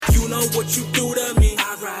know what you do to me.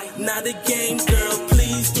 Alright, not a game, girl.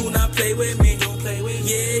 Please do not play with me. Don't play with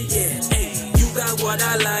me. Yeah. Hey, you got what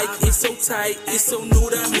I like. It's so tight, it's so new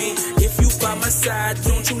to me. If you by my side,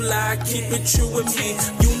 don't you lie. Keep it true with me.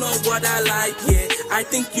 You know what I like, yeah. I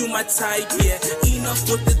think you my type, yeah. Enough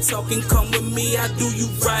with the talking, come with me. I do you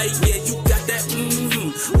right, yeah. You got that,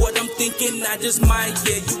 What I'm thinking, I just might,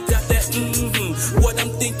 yeah. You got that, What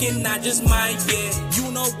I'm thinking, I just might, yeah.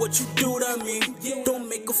 You know what you do to me. Don't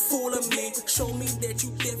make a fool of me. Show me that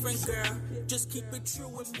you different, girl. Just keep it true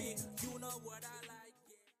with me. You know what I like,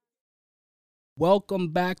 yeah. Welcome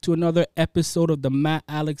back to another episode of the Matt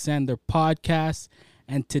Alexander podcast.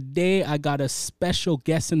 And today I got a special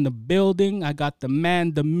guest in the building. I got the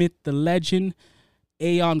man, the myth, the legend,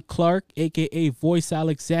 Aion Clarke, a.k.a. Voice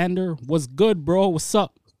Alexander. What's good, bro? What's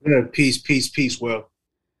up? Yeah, peace. Well,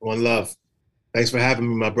 one love. Thanks for having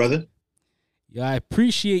me, my brother. Yeah, I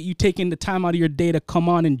appreciate you taking the time out of your day to come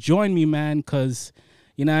on and join me, man, because,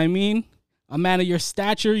 you know what I mean? A man of your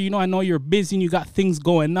stature, I know you're busy and you got things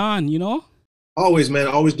going on, Always, man.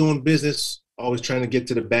 Always doing business. Always trying to get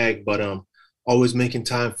to the bag, but always making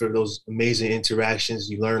time for those amazing interactions.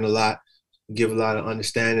 You learn a lot, you give a lot of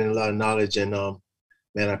understanding, a lot of knowledge, and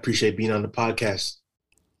man, I appreciate being on the podcast.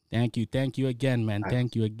 Thank you again, man.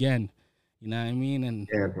 Thank you again. You know what I mean? And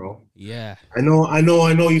yeah, bro. Yeah. I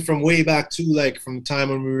know you from way back too, like from the time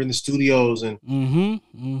when we were in the studios, and I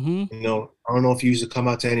don't know if you used to come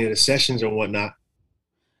out to any of the sessions or whatnot.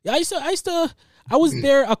 Yeah, I was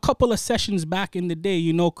there a couple of sessions back in the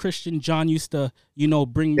day. Christian John used to,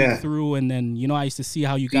 bring me through, and then, I used to see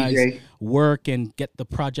how you guys work and get the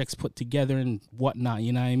projects put together and whatnot.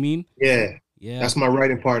 You know what I mean? Yeah. That's my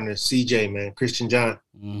writing partner, CJ, man, Christian John.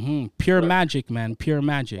 Pure magic, man. Pure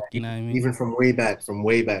magic. You know what I mean? Even from way back.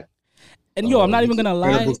 And I'm not even gonna lie.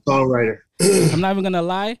 Incredible songwriter. I'm not even gonna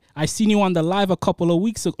lie. I seen you on the live a couple of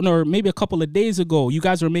weeks ago, or maybe a couple of days ago. You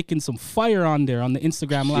guys were making some fire on there on the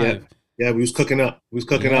Instagram live. Yeah, we was cooking up.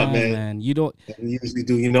 Man. You don't. We usually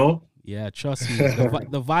do, Yeah, trust me.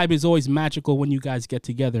 The vibe is always magical when you guys get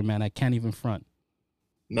together, man. I can't even front.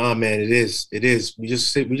 Nah, man, it is. We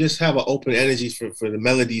just have an open energy for the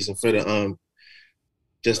melodies and for the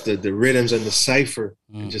just the rhythms and the cipher.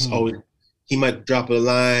 And just always, he might drop a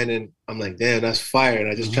line and I'm like, damn, that's fire. And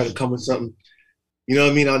I just try to come with something, you know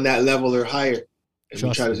what I mean, on that level or higher. And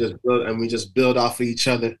we try to just build off of each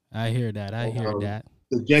other. I hear that.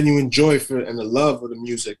 The genuine joy and the love of the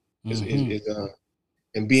music is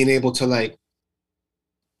and being able to like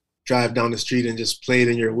drive down the street and just play it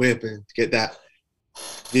in your whip and get that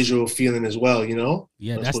visual feeling as well,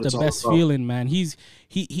 Yeah, that's the best feeling, man. He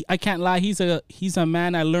I can't lie, he's a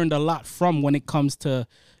man I learned a lot from when it comes to,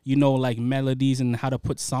 like melodies and how to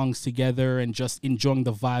put songs together and just enjoying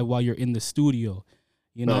the vibe while you're in the studio.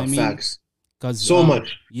 You know what I mean? Facts. Because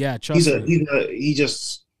much. Yeah, trust me.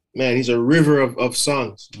 He's a river of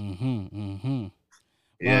songs.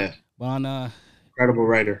 Yeah. But on incredible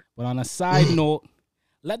writer. But on a side note,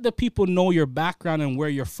 let the people know your background and where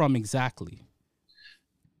you're from exactly.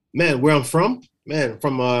 Man, where I'm from? Man,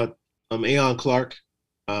 from I'm Aion Clarke,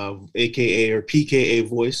 aka or PKA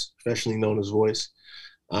Voice, professionally known as Voice.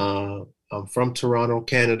 I'm from Toronto,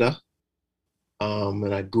 Canada.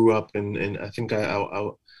 And I grew up and I think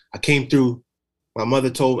I came through. My mother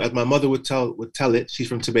would tell it. She's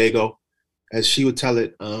from Tobago, as she would tell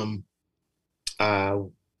it.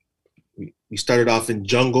 We started off in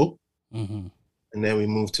Jungle, and then we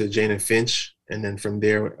moved to Jane and Finch, and then from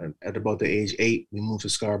there, at about the age 8, we moved to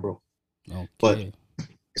Scarborough. Okay. But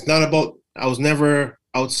it's not about. I was never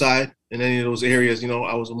outside in any of those areas.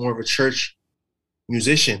 I was more of a church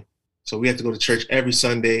musician, so we had to go to church every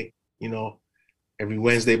Sunday. Every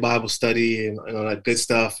Wednesday Bible study and all that good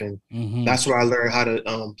stuff. And that's where I learned how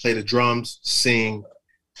to play the drums, sing.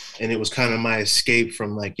 And it was kind of my escape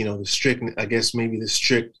from the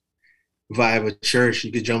strict vibe of church.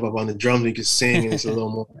 You could jump up on the drums, you could sing, and it's a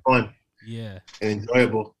little more fun. Yeah. And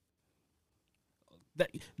enjoyable.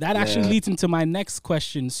 That actually leads into my next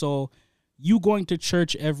question. So you going to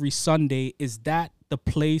church every Sunday, is that the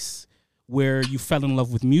place where you fell in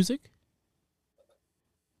love with music?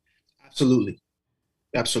 Absolutely.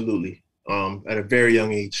 At a very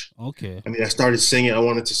young age. Okay. I mean, I started singing.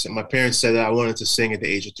 My parents said that I wanted to sing at the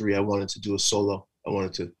age of 3. I wanted to do a solo. I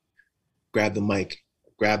wanted to grab the mic.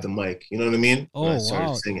 You know what I mean? Oh, I started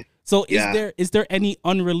wow. singing. So is there any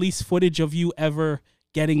unreleased footage of you ever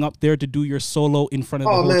getting up there to do your solo in front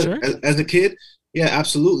of the whole church? As a kid? Yeah,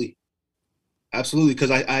 absolutely.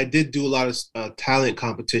 Because I did do a lot of talent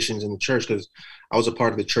competitions in the church because I was a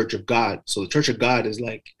part of the Church of God. So the Church of God is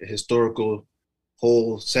like a historical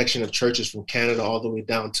whole section of churches from Canada all the way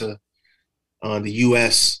down to the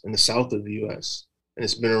U.S. and the South of the U.S. And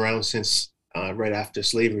it's been around since right after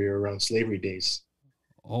slavery or around slavery days.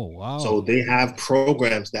 Oh, wow. So they have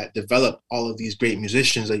programs that develop all of these great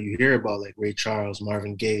musicians that you hear about, like Ray Charles,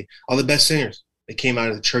 Marvin Gaye, all the best singers. They came out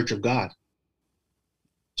of the Church of God.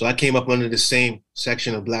 So I came up under the same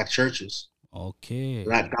section of black churches. Okay.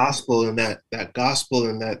 That gospel and that gospel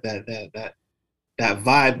and that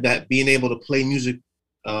vibe, that being able to play music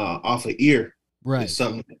off of ear, right, is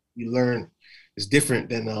something that you learn is different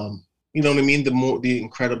than you know what I mean? The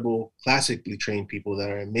incredible classically trained people that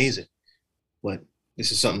are amazing. But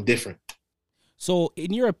this is something different. So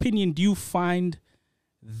in your opinion, do you find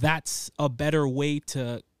that's a better way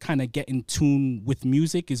to kind of get in tune with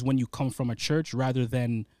music, is when you come from a church rather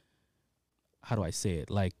than, how do I say it?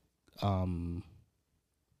 Like, Do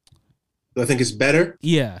I think it's better?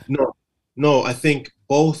 yeah. No, I think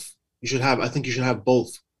both. I think you should have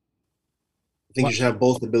both. I think you should have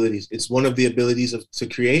both abilities. It's one of the abilities to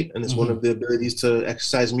create, and it's one of the abilities to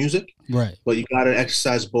exercise music. Right. But you got to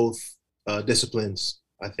exercise both disciplines,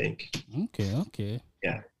 I think. Okay.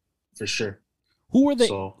 Yeah, for sure. Who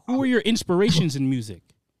were your inspirations in music?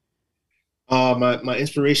 My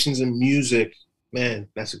inspirations in music, man,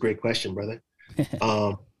 that's a great question, brother.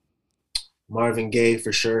 Marvin Gaye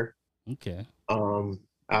for sure. Okay.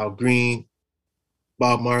 Al Green,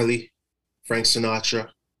 Bob Marley, Frank Sinatra,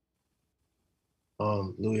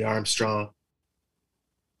 Louis Armstrong.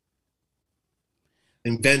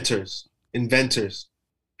 Inventors,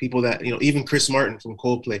 people that, even Chris Martin from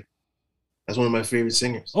Coldplay. That's one of my favorite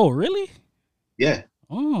singers. Oh, really? Yeah.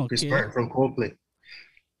 Oh, okay. Chris Martin from Coldplay.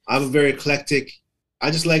 I'm a very eclectic. I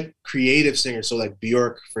just like creative singers. So like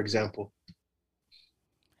Bjork, for example.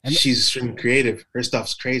 And she's extremely creative. Her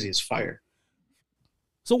stuff's crazy. It's fire.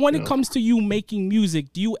 So when it comes to you making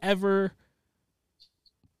music, do you ever,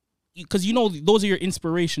 because those are your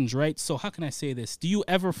inspirations, right? So how can I say this? Do you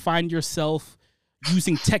ever find yourself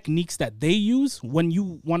using techniques that they use when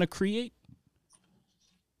you want to create?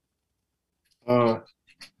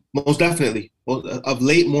 Most definitely. Well, of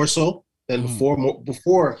late, more so than before.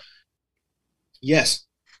 Before, yes,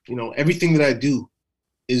 everything that I do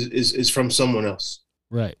is from someone else.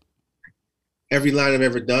 Right. Every line I've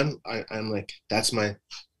ever done, I'm like, that's my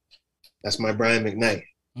Brian McKnight.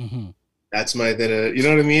 That's my you know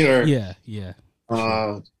what I mean? Or yeah.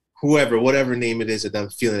 Sure. Whoever, whatever name it is that I'm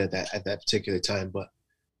feeling at that particular time. But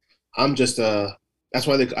I'm just that's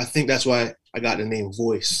why I think that's why I got the name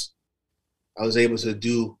Voice. I was able to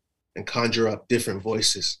do and conjure up different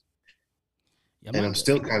voices. Yeah, and I'm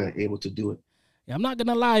still kind of able to do it. Yeah, I'm not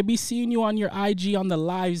gonna lie, I be seeing you on your IG on the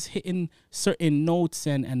lives hitting certain notes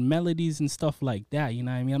and melodies and stuff like that. You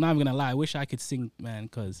know what I mean? I'm not gonna lie, I wish I could sing, man,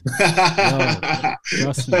 because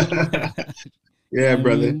trust me. Yeah,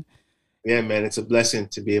 brother. I mean? Yeah, man, it's a blessing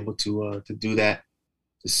to be able to do that,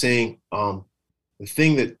 to sing. The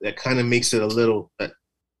thing that kind of makes it a little,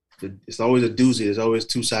 it's always a doozy. There's always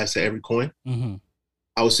two sides to every coin.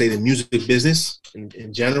 I would say the music business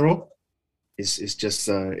in general is just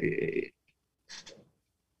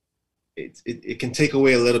it can take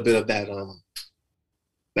away a little bit of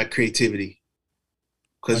that creativity,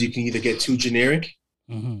 because you can either get too generic,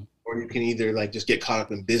 or you can either like just get caught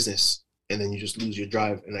up in business and then you just lose your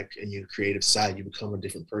drive and your creative side. You become a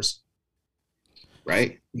different person,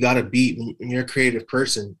 right? You gotta be, when you're a creative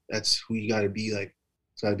person, that's who you gotta be. Like,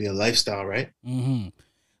 it's gotta be a lifestyle, right?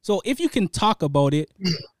 So if you can talk about it,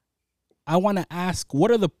 I want to ask, what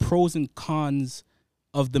are the pros and cons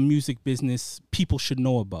of the music business people should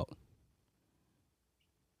know about?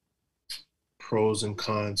 Pros and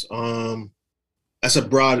cons. That's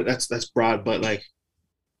broad, but like,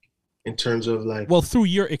 in terms of like, well, through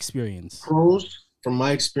your experience. Pros, from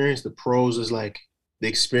my experience, the pros is like the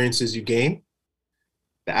experiences you gain,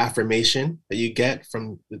 the affirmation that you get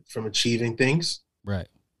from achieving things. Right.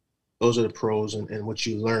 Those are the pros, and what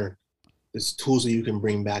you learn. It's tools that you can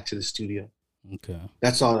bring back to the studio. Okay.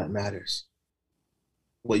 That's all that matters.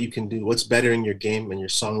 What you can do, what's better in your game and your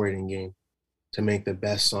songwriting game to make the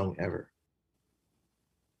best song ever.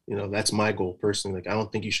 That's my goal personally. Like, I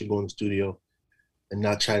don't think you should go in the studio and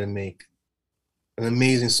not try to make an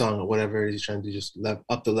amazing song or whatever it is you're trying to do, just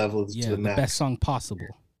up the level to the max. The best song possible.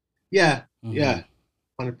 Yeah,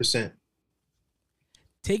 100%.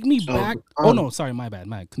 Take me back. Oh no, sorry, my bad.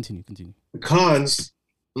 Continue. The cons,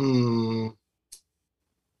 the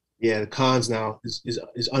cons now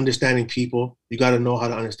is understanding people. You got to know how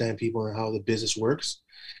to understand people and how the business works,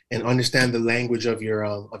 and understand the language of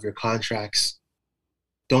your contracts.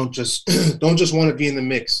 Don't just want to be in the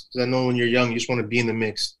mix. Because I know when you're young, you just want to be in the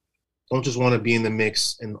mix. Don't just want to be in the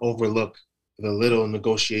mix and overlook the little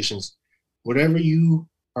negotiations. Whatever you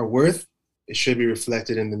are worth it should be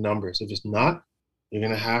reflected in the numbers. If it's not, you're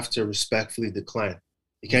gonna have to respectfully decline.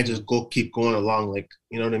 You can't just keep going along, like,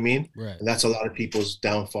 you know what I mean? Right. And that's a lot of people's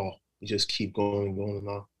downfall. You just keep going and going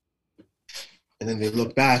along. And then they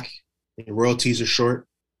look back, and your royalties are short,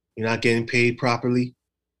 you're not getting paid properly,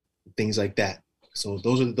 things like that. So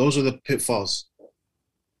those are the pitfalls.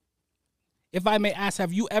 If I may ask,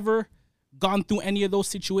 have you ever gone through any of those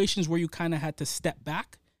situations where you kind of had to step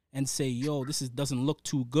back and say, yo, doesn't look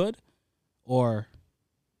too good? Or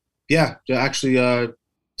Yeah, actually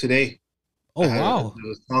today oh I had wow.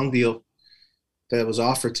 a song deal that was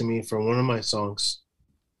offered to me for one of my songs.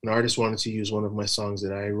 An artist wanted to use one of my songs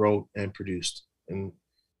that I wrote and produced. And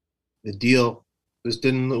the deal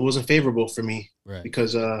wasn't favorable for me, Right.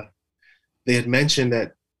 because they had mentioned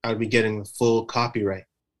that I'd be getting the full copyright,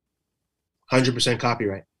 100%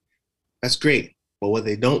 copyright. That's great. But what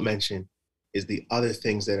they don't mention is the other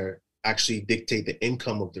things that are actually dictate the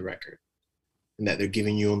income of the record, and that they're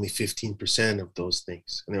giving you only 15% of those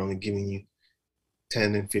things. And they're only giving you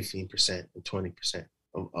 10 and 15% and 20%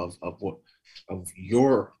 of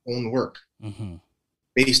your own work,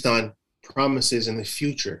 based on promises in the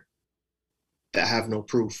future that have no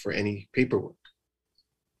proof for any paperwork.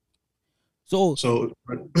 So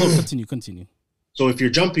continue. So if you're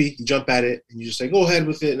jumpy, you jump at it and you just say, go ahead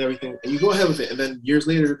with it and everything. And you go ahead with it. And then years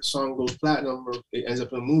later, the song goes platinum, or it ends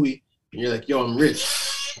up in a movie. And you're like, yo, I'm rich.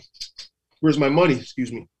 Where's my money?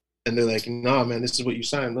 Excuse me. And they're like, nah, man, this is what you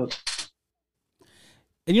signed. Look.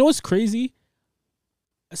 And you know what's crazy?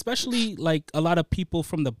 Especially like a lot of people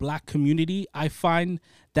from the Black community, I find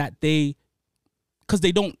that because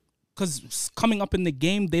coming up in the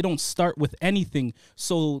game, they don't start with anything.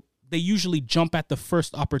 So they usually jump at the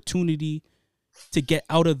first opportunity to get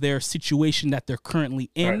out of their situation that they're currently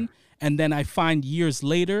in. Right. And then I find years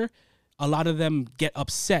later, a lot of them get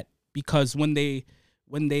upset because when they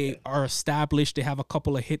are established, they have a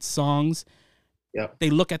couple of hit songs. Yep. They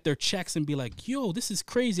look at their checks and be like, yo, this is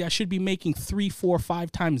crazy. I should be making 3, 4,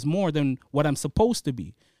 5 times more than what I'm supposed to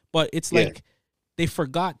be. But it's like they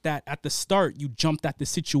forgot that at the start, you jumped at the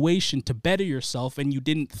situation to better yourself and you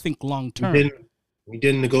didn't think long term. You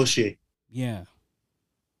didn't negotiate. Yeah.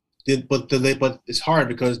 But it's hard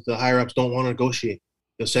because the higher ups don't want to negotiate.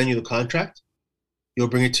 They'll send you the contract. You'll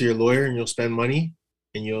bring it to your lawyer and you'll spend money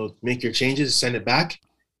and you'll make your changes, send it back.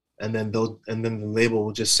 And then the label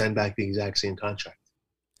will just send back the exact same contract.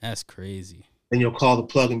 That's crazy. Then you'll call the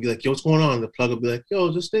plug and be like, yo, what's going on? The plug will be like,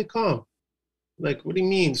 yo, just stay calm. Like, what do you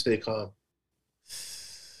mean stay calm?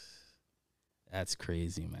 That's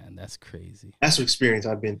crazy, man. That's crazy. That's the experience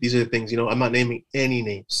I've been. These are the things, I'm not naming any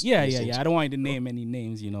names. Yeah. I don't want you to name any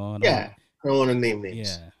names, I don't want to name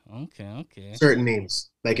names. Yeah. Okay. Certain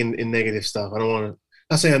names, like in negative stuff. I don't want to,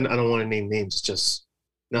 not saying I don't want to name names. It's just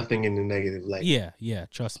nothing in the negative light. Yeah.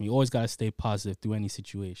 Trust me. You always got to stay positive through any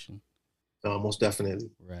situation. Most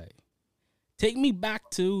definitely. Right. Take me back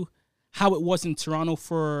to how it was in Toronto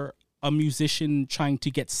for a musician trying to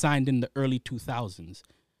get signed in the early 2000s.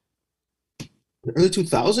 The early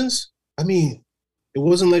 2000s? I mean, it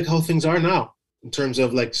wasn't like how things are now in terms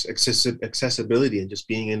of like accessibility and just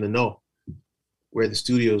being in the know where the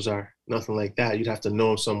studios are. Nothing like that. You'd have to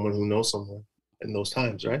know someone who knows someone in those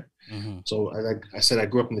times, right? So like I said, I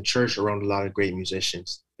grew up in the church around a lot of great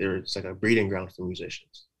musicians. It's like a breeding ground for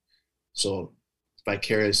musicians. So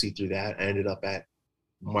vicariously through that, I ended up at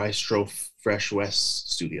Maestro Fresh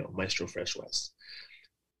West studio, Maestro Fresh West.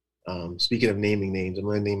 Speaking of naming names, I'm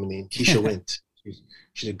going to name a name, Keisha Wint.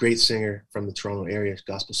 She's a great singer from the Toronto area,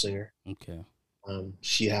 gospel singer. Okay.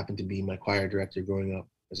 She happened to be my choir director growing up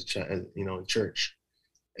as a child, in church.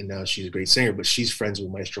 And now she's a great singer, but she's friends with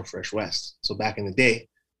Maestro Fresh West. So back in the day,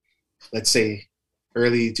 let's say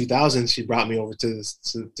early 2000s, she brought me over to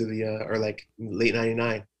the or like late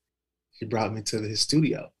 99, she brought me to his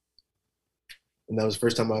studio. And that was the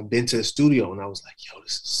first time I've been to the studio. And I was like, yo,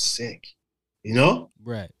 this is sick.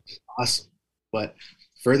 Right. Awesome. But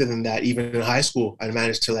further than that, even in high school, I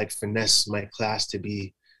managed to like finesse my class to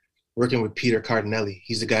be working with Peter Cardinelli.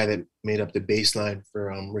 He's the guy that made up the bass line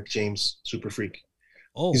for Rick James' Super Freak.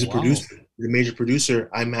 Oh, he's a producer, the major producer.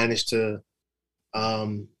 I managed to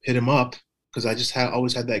hit him up because I just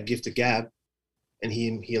always had that gift of gab, and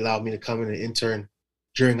he allowed me to come in and intern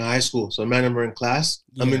during high school. So I met him in class.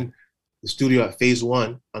 Yeah. I'm in the studio at Phase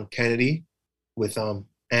 1 on Kennedy with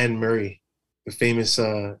Anne Murray, the famous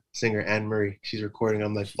singer Anne Murray. She's recording.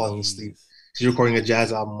 I'm like falling asleep. She's recording a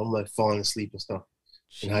jazz album. I'm like falling asleep and stuff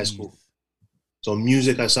in high school. So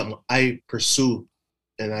music is something I pursue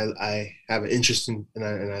and I have an interest in and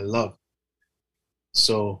I love.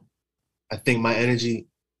 So I think my energy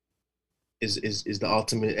is the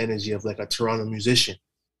ultimate energy of like a Toronto musician.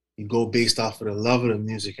 You go based off of the love of the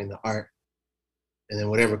music and the art. And then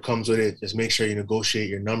whatever comes with it, just make sure you negotiate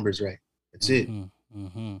your numbers right. That's it.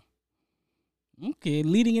 Okay,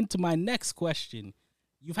 leading into my next question.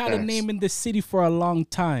 You've had a Facts. name in this city for a long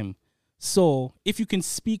time. So if you can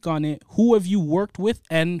speak on it, who have you worked with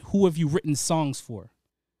and who have you written songs for?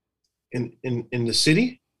 In the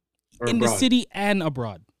city or In abroad? the city and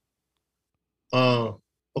abroad.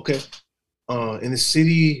 Okay. In the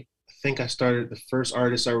city, I think I started, the first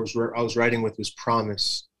artist I was writing with was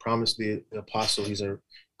Promise. Promise the Apostle. He's a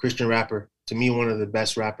Christian rapper. To me, one of the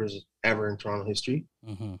best rappers ever in Toronto history.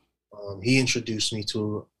 He introduced me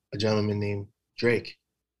to a gentleman named Drake.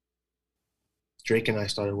 Drake and I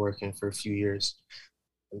started working for a few years.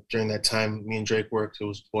 During that time, me and Drake worked. It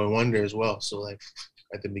was Boy Wonder as well. So like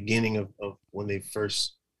at the beginning of when they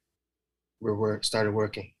first started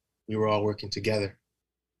working, we were all working together.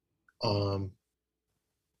 Glenn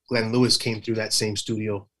Lewis came through that same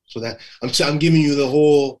studio. So that I'm giving you the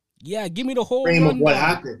whole give me the whole frame rundown. of what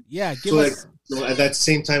happened. Yeah, so like, at that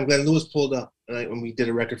same time, Glenn Lewis pulled up, and when we did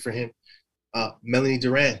a record for him, Melanie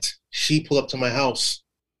Durant, she pulled up to my house,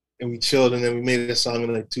 and we chilled, and then we made a song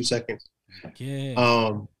in like 2 seconds. Yeah.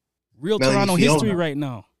 Real Melanie Toronto Fiona, history right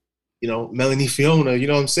now. You know, Melanie Fiona, you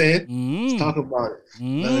know what I'm saying? Let's talk about it.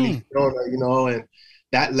 Melanie Fiona, you know, and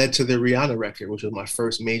that led to the Rihanna record, which was my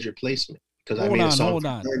first major placement. Because I made a song.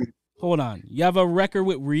 Hold on. You have a record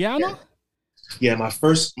with Rihanna? Yeah, my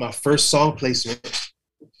first song placement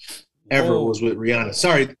ever was with Rihanna.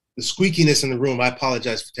 Sorry, the squeakiness in the room. I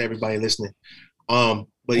apologize to everybody listening. But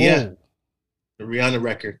yeah, the Rihanna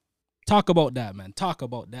record. Talk about that, man. Talk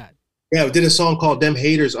about that. Yeah, we did a song called Them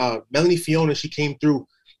Haters. Melanie Fiona, she came through.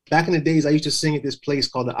 Back in the days, I used to sing at this place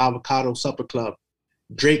called the Avocado Supper Club.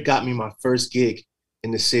 Drake got me my first gig in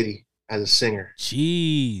the city as a singer.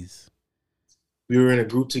 Jeez. We were in a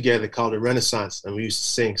group together called the Renaissance, and we used to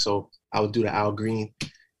sing. So I would do the Al Green,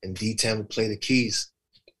 and D10 would play the keys.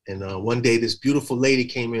 And one day, this beautiful lady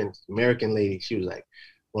came in, American lady. She was like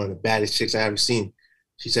one of the baddest chicks I ever seen.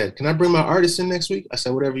 She said, "Can I bring my artist in next week?" I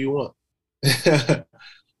said, "Whatever you want."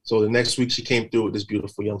 So the next week, she came through with this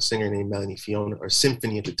beautiful young singer named Melanie Fiona, or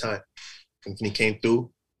Symphony at the time. Symphony came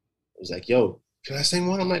through. I was like, "Yo, can I sing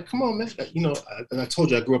one?" I'm like, "Come on, man." You know, and I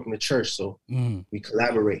told you I grew up in the church, so we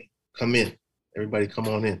collaborate. Come in. Everybody come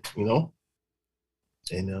on in, you know?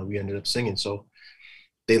 And we ended up singing. So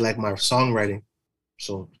they liked my songwriting.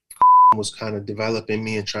 So was kind of developing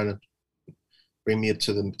me and trying to bring me up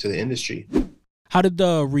to the industry. How did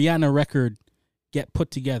the Rihanna record get put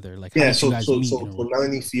together? Like, how did you guys meet? So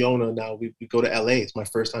Melanie Fiona, now we go to LA. It's my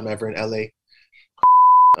first time ever in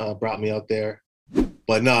LA. Brought me out there.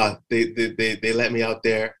 But nah, they let me out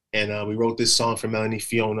there, and we wrote this song for Melanie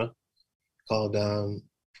Fiona called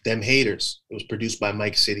Them Haters. It was produced by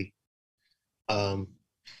Mike City.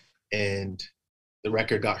 And the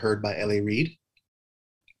record got heard by L.A. Reid.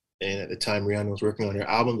 And at the time Rihanna was working on her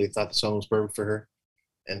album, they thought the song was perfect for her,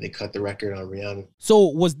 and they cut the record on Rihanna. So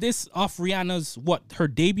was this off Rihanna's, her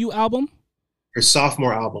debut album? Her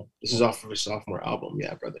sophomore album. This is off of her sophomore album.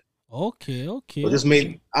 Yeah, brother. Okay. So this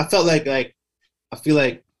I felt like I feel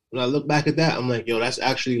like when I look back at that, I'm like, yo, that's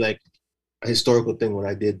actually like a historical thing what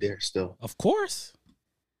I did there still. Of course.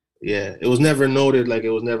 Yeah, it was never noted. Like,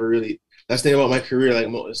 it was never really, that's the thing about my career. Like,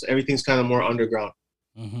 everything's kind of more underground.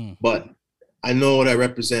 But I know what I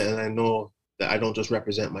represent, and I know that I don't just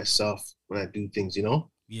represent myself when I do things, you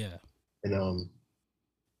know? Yeah. And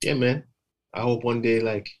yeah, man, I hope one day,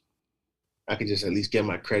 like, I could just at least get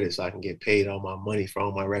my credit so I can get paid all my money for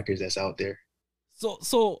all my records that's out there.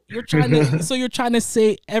 So you're trying to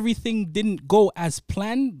say everything didn't go as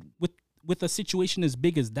planned with a situation as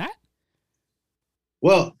big as that?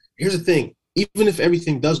 Well, here's the thing. Even if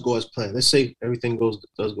everything does go as planned, let's say everything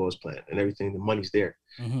does go as planned and everything, the money's there,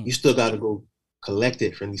 you still got to go collect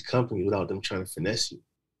it from these companies without them trying to finesse you.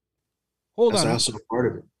 That's also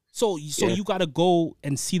part of it. So you got to go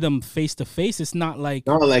and see them face to face. It's not like...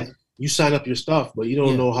 No, like, you sign up your stuff, but you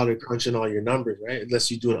don't know how they're crunching all your numbers, right?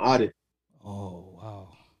 Unless you do an audit. Oh, wow.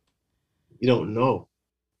 You don't know.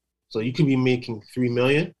 So you can be making $3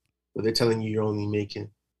 million, but they're telling you you're only making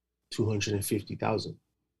 $250,000.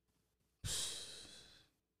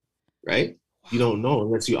 Right? You don't know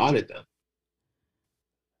unless you audit them.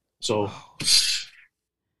 So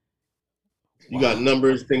you got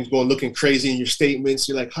numbers, things looking crazy in your statements.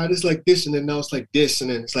 You're like, how does like this, and then now it's like this, and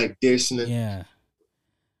then it's like this, and then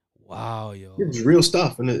wow, yo, it's real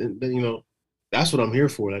stuff, and then, you know, that's what I'm here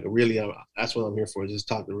for. Like, really, that's what I'm here for. Just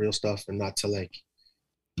talk the real stuff and not to like.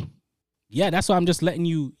 Yeah, that's why I'm just letting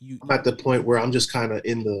you. I'm at the point where I'm just kind of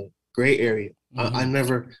in the gray area. I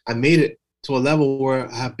made it to a level where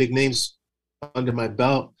I have big names under my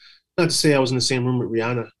belt. Not to say I was in the same room with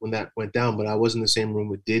Rihanna when that went down, but I was in the same room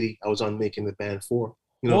with Diddy. I was on Making the Band 4.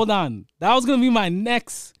 Hold on. That was gonna be my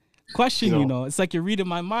next question, You know, It's like you're reading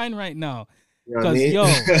my mind right now. you know what I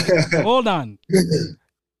Cause mean? hold on.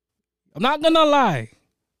 I'm not gonna lie.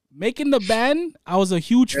 Making the Band, I was a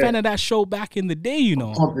huge fan of that show back in the day,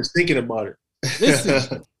 I'm just thinking about it.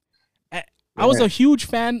 Listen, I was a huge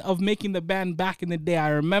fan of Making the Band back in the day. I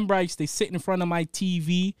remember I used to sit in front of my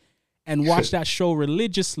TV and watch that show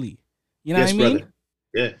religiously. You know what I mean? Brother.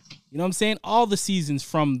 Yeah. You know what I'm saying? All the seasons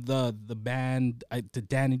from the band to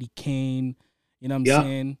Danity Kane. You know what I'm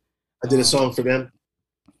saying? I did a song for them.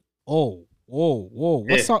 Oh, whoa.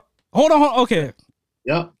 What song? Hold on. Okay.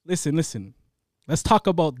 Yeah. Listen. Let's talk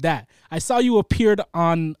about that. I saw you appeared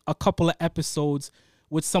on a couple of episodes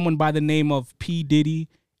with someone by the name of P. Diddy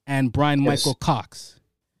and Brian Michael Cox.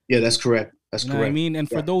 Yeah, that's correct. That's correct. What I mean? And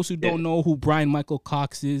for those who don't know who Brian Michael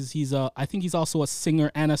Cox is, I think he's also a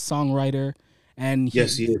singer and a songwriter. And he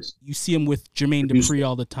is. You see him with Jermaine Dupri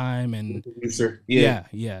all the time. And producer. Yeah.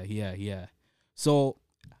 So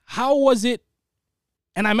how was it?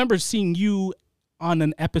 And I remember seeing you on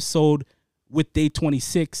an episode with Day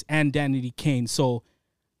 26 and Danity Kane. So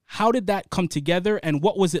how did that come together? And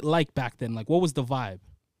what was it like back then? Like, what was the vibe?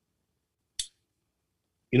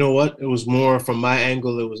 You know what? It was more from my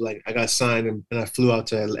angle. It was like I got signed and I flew out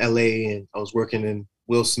to LA and I was working in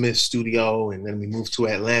Will Smith's studio, and then we moved to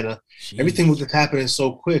Atlanta. Jeez. Everything was just happening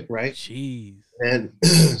so quick, right? Jeez. And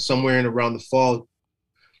somewhere in around the fall,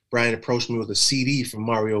 Brian approached me with a CD from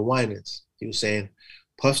Mario Winans. He was saying,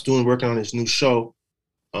 Puff's working on his new show.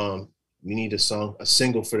 We need a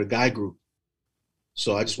single for the guy group.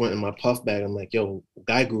 So I just went in my Puff bag. I'm like, yo,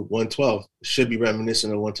 guy group 112 should be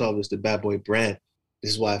reminiscent of 112. It's the Bad Boy brand.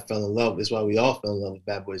 This is why I fell in love. This is why we all fell in love with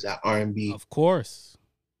Bad Boys, that R&B. Of course.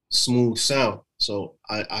 Smooth sound. So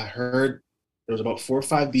I heard there was about 4 or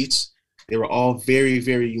 5 beats. They were all very,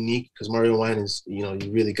 very unique because Mario Winans, you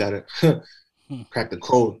really got to crack the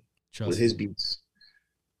code with his beats.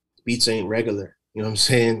 Beats ain't regular. You know what I'm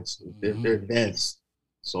saying? They're advanced.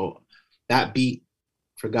 So that beat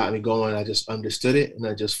got me going. I just understood it and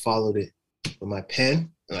I just followed it with my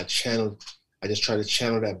pen and I just tried to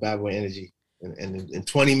channel that Bad Boy energy. And in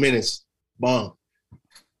 20 minutes, bomb.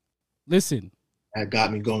 Listen. That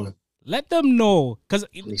got me going. Let them know, because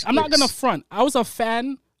I'm not going to front. I was a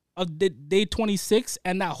fan of Day 26,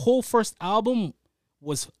 and that whole first album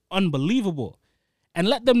was unbelievable. And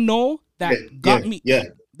let them know that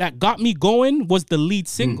that got me going was the lead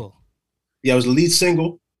single. Yeah, it was the lead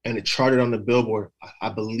single, and it charted on the Billboard. I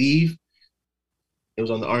believe it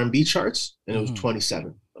was on the R&B charts, and it was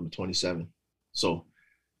 27, number 27. So,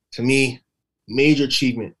 to me, major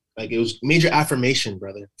achievement. Like, it was major affirmation,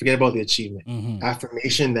 brother. Forget about the achievement.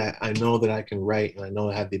 Affirmation that I know that I can write and I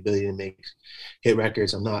know I have the ability to make hit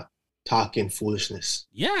records. I'm not talking foolishness.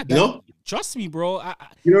 Yeah. Trust me, bro.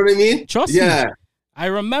 You know what I mean? Trust me. I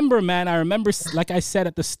remember, man. Like I said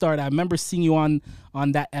at the start, I remember seeing you on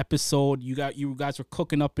that episode. You guys were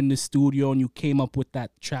cooking up in the studio and you came up with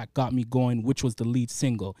that track, Got Me Going, which was the lead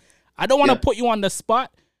single. I don't want to put you on the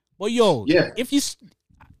spot, but yo,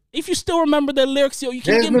 if you still remember the lyrics, yo, you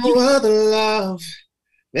can give me. There's no other love.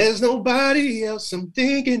 There's nobody else I'm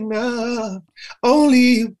thinking of. Only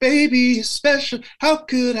you, baby, you're special. How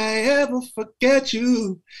could I ever forget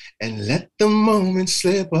you and let the moment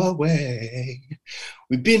slip away?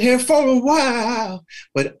 We've been here for a while,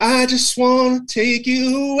 but I just want to take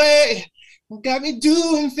you away. You got me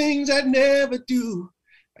doing things I'd never do.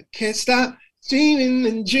 I can't stop dreaming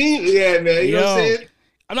and dreaming. Yeah, man, you know what I'm saying?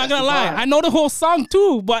 I'm not gonna lie. I know the whole song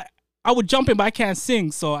too, but I would jump in, but I can't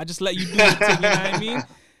sing, so I just let you do it. You know what I mean?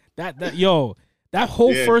 That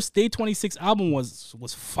whole first Day 26 album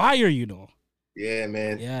was fire, Yeah,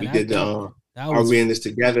 man. Yeah, we did Are We In This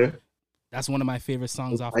Together? That's one of my favorite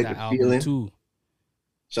songs off that album too.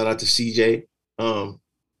 Shout out to CJ.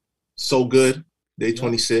 So Good, Day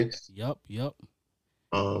 26. Yep.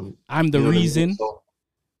 I'm the Reason.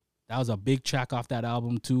 That was a big track off that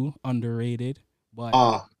album too. Underrated. But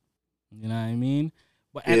you know what I mean?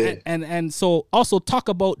 But and so also talk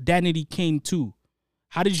about Danity Kane too.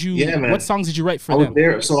 How did you what songs did you write for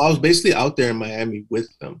them? So I was basically out there in Miami with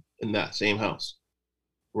them in that same house.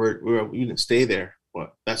 We didn't stay there,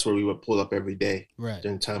 but that's where we would pull up every day. Right.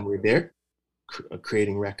 During the time we were there,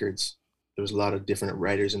 creating records. There was a lot of different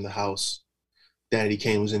writers in the house. Danity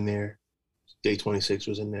Kane was in there. Day 26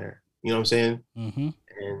 was in there. You know what I'm saying? And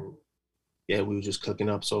we were just cooking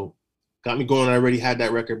up. So got me going. I already had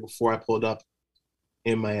that record before I pulled up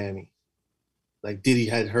in Miami. Like Diddy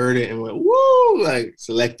had heard it and went, woo, like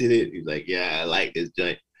selected it. He's like, yeah, I like this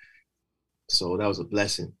joint. So that was a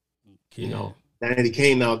blessing. You know, Danny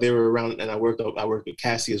Kane. Now they were around, and I worked with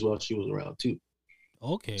Cassie as well. She was around too.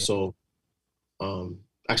 Okay. So,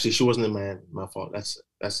 actually, she wasn't in Miami. My fault. That's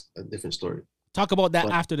a different story. Talk about that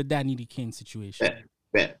after the Danny Kane situation.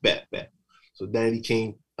 Bet. So Danny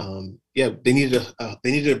Kane, they needed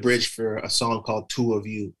a bridge for a song called "Two of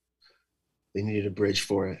You." They needed a bridge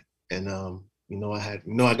for it, and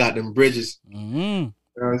I got them bridges. Mm-hmm. You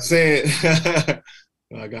know what I'm saying?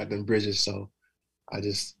 I got them bridges, so I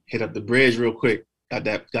just hit up the bridge real quick. Got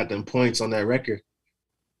them points on that record.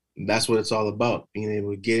 And that's what it's all about, being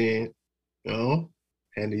able to get in,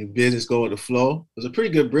 handle your business, go with the flow. It was a pretty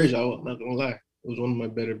good bridge, I'm not gonna lie. It was one of my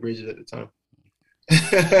better bridges at the time.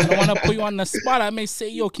 I don't want to put you on the spot. I may say,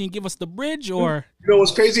 yo, can you give us the bridge? Or you know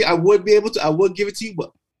what's crazy? I would give it to you,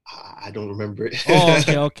 but I don't remember it.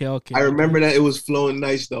 Oh, okay. I remember that it was flowing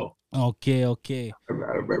nice though. Okay. I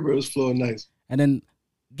remember it was flowing nice. And then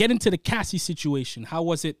get into the Cassie situation. How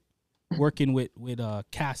was it working with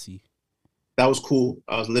Cassie? That was cool.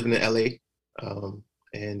 I was living in LA,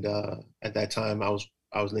 and at that time I was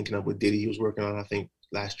linking up with Diddy. He was working on, I think,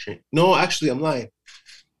 Last Train. No, actually, I'm lying.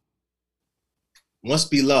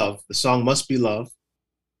 Must Be Love. The song Must Be Love.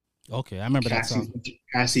 Okay, I remember that song.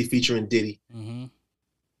 Cassie featuring Diddy. Mm-hmm.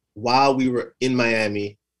 While we were in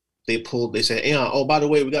Miami, they said, Aion, oh, by the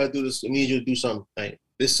way, we got to do this. We need you to do something. Like,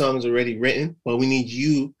 this song's already written, but we need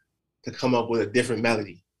you to come up with a different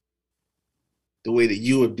melody. The way that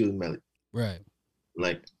you would do the melody. Right.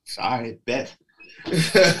 Like, all right, bet.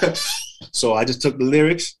 So I just took the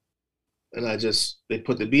lyrics and they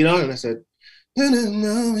put the beat on and I said,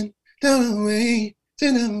 down away,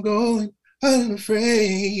 then I'm going, I'm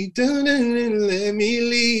afraid, let me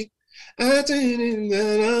lead. I turn it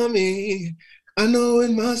down on me. I know it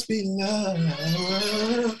must be love.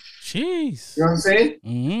 Jeez. You know what I'm saying?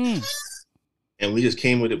 Mm-hmm. And we just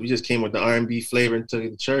came with it. We just came with the R&B flavor and took it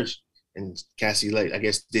to church. And Cassie, I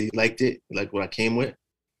guess Diddy liked it, like what I came with.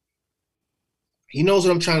 He knows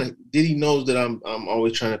what I'm trying to. Diddy knows that I'm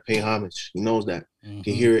always trying to pay homage. He knows that. Mm-hmm. You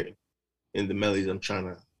can hear it in the melodies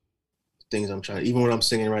things I'm trying. Even when I'm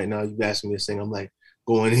singing right now, you ask me to sing, I'm like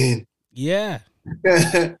going in. Yeah.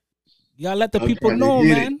 You gotta let the people know,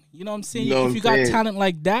 man. You know what I'm saying? You know if you got talent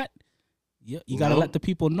like that, you gotta let the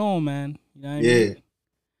people know, man. You know what I mean?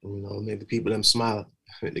 You know, make the people them smile.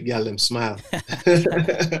 They gotta let them smile.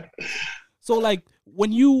 So, like,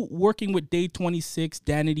 when you working with Day 26,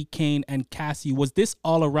 Danny Kane, and Cassie, was this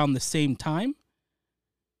all around the same time?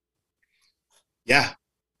 Yeah.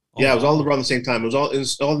 Yeah, it was all around the same time. It was all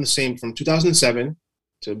in the same, from 2007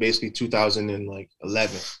 to basically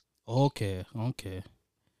 2011. Okay.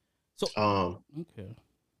 So, okay.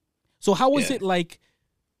 So how was it like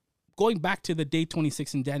going back to the Day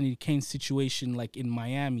 26 and Danny Kane situation, like in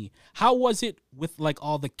Miami? How was it with like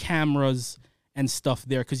all the cameras and stuff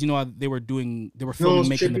there? Because they were filming,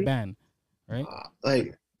 making the band, right?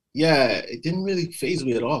 It didn't really faze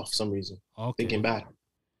me at all for some reason. Okay. Thinking back,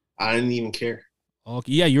 I didn't even care.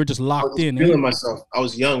 Okay, yeah, you were just locked in. Feeling myself. I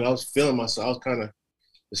was young. I was feeling myself. I was kind of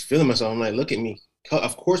just feeling myself. I'm like, look at me.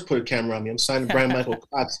 Of course, put a camera on me. I'm signing Brian Michael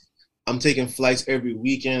Cox. I'm taking flights every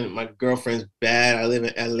weekend. My girlfriend's bad. I live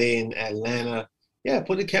in LA and Atlanta. Yeah,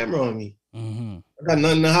 put a camera on me. Mm-hmm. I got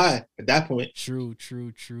nothing to hide at that point. True.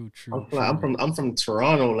 I'm from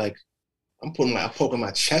Toronto. Like, I'm poking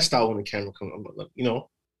my chest out when the camera comes.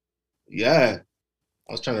 Yeah.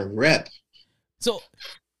 I was trying to rep. So,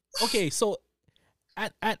 okay, so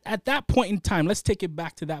at that point in time, let's take it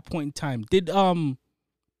back to that point in time.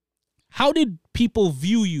 How did people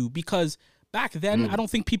view you? Because back then, I don't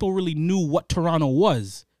think people really knew what Toronto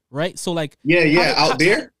was, right? So like, out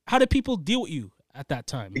there. How did people deal with you at that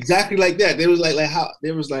time? Exactly like that. There was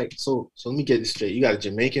so let me get this straight. You got a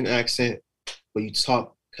Jamaican accent, but you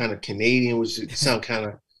talk kind of Canadian, which sound kind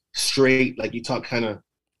of straight. Like you talk kind of,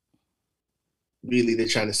 really, they're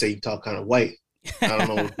trying to say you talk kind of white. I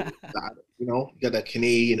don't know. You got that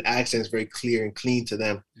Canadian accent. It's very clear and clean to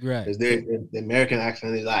them. Right. Because the American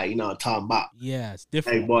accent is like, talking about. Yeah, it's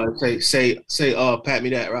different. Hey, boy, say, pat me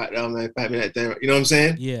that right down there, pat me that there. You know what I'm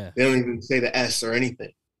saying? Yeah. They don't even say the S or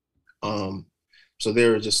anything. So they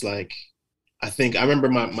were just like, I remember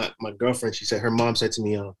my girlfriend, she said, her mom said to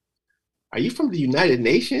me, are you from the United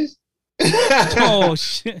Nations? Oh,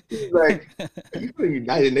 shit. She's like, are you from the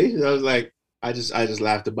United Nations? I was like, I just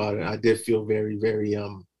laughed about it. I did feel very, very,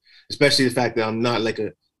 especially the fact that I'm not like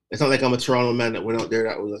it's not like I'm a Toronto man that went out there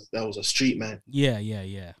that was a street man.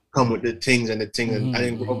 Yeah. Come with the things and the things. Mm-hmm, I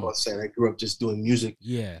didn't grow up outside. I grew up just doing music.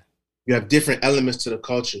 Yeah. You have different elements to the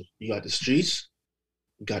culture. You got the streets,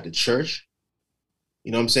 you got the church.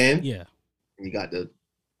 You know what I'm saying? Yeah. And you got the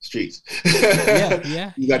streets.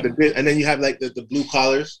 Yeah. You got and then you have like the blue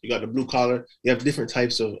collars. You got the blue collar. You have different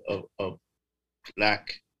types of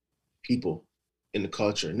black people in the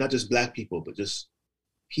culture, not just black people, but just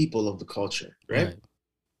people of the culture, right?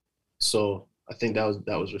 So I think that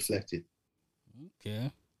was reflected.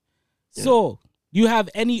 Okay. So, you have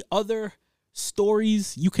any other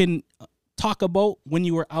stories you can talk about when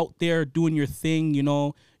you were out there doing your thing? You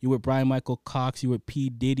know, you were Brian Michael Cox, you were P.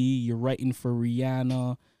 Diddy, you're writing for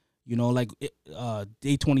Rihanna, you know, like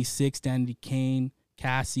Day 26, Dandy Kane,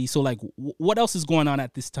 Cassie. So, like, what else is going on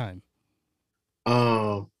at this time?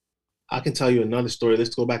 I can tell you another story.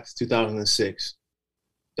 Let's go back to 2006.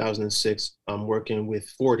 2006, I'm working with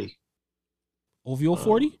 40. OVO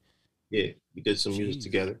 40? Yeah, we did some music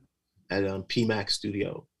together at PMAC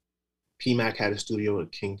studio. PMAC had a studio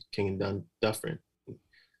at King and Dufferin.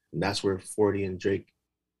 And that's where 40 and Drake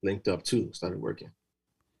linked up too, started working.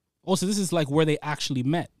 Oh, so this is like where they actually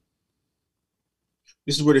met.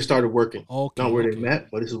 This is where they started working. Okay. Not where they met,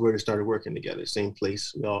 but this is where they started working together. Same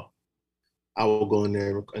place. I will go in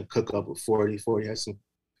there and cook up with 40. 40 had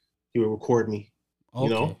he would record me, you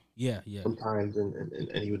know? Yeah. Sometimes,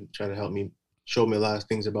 and he would try to help me, show me a lot of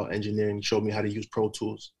things about engineering. He showed me how to use Pro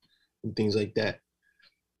Tools and things like that.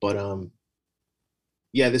 But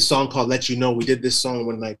this song called Let You Know, we did this song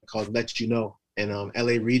one night called Let You Know, and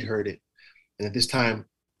L.A. Reid heard it. And at this time,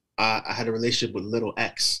 I had a relationship with Little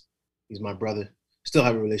X. He's my brother. Still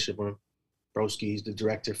have a relationship with him. Broski, he's the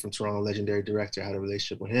director from Toronto, legendary director. I had a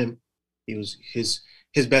relationship with him. He was his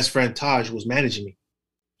best friend Taj was managing me.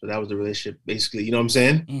 So that was the relationship, basically, you know what I'm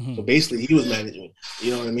saying? Mm-hmm. So basically he was managing me,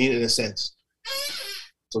 you know what I mean, in a sense.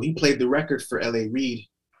 So he played the record for L.A. Reid.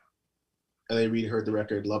 L.A. Reid heard the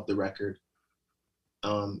record, loved the record.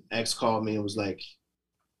 X called me and was like,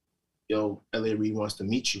 yo, L.A. Reid wants to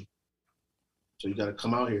meet you. So you got to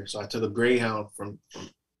come out here. So I took a Greyhound from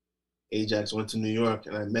Ajax, went to New York,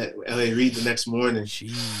 and I met L.A. Reid the next morning.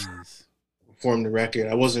 Jeez. Performed the record.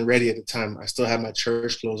 I wasn't ready at the time. I still had my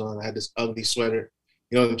church clothes on. I had this ugly sweater.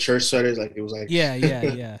 You know, the church sweaters, like it was like.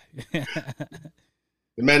 Yeah.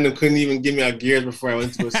 The man couldn't even give me our gears before I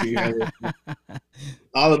went to go see him.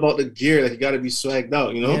 All about the gear, like you got to be swagged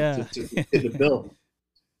out, you know, to hit the bill.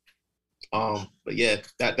 But yeah,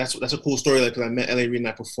 that's a cool story. Like, cause I met L.A. Reid and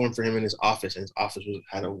I performed for him in his office, and his office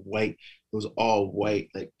had it was all white,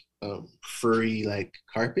 like furry, like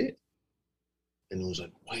carpet, and it was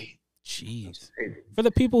like white. Jeez. For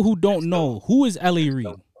the people who don't know, who is L.A. Reid?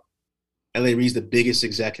 L.A. Reid's the biggest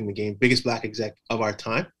exec in the game, biggest black exec of our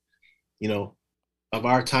time. You know, of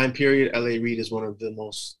our time period, L.A. Reid is one of the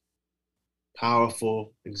most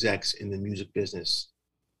powerful execs in the music business.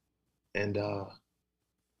 And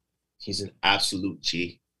he's an absolute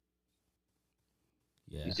G.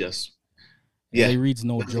 Yeah. He's just L.A. Reid's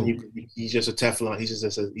no joke. He's just a Teflon. He's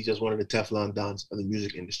just one of the Teflon dons of the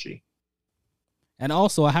music industry. And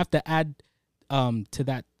also, I have to add to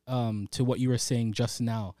that, to what you were saying just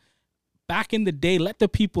now. Back in the day, let the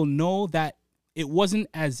people know that it wasn't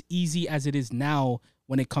as easy as it is now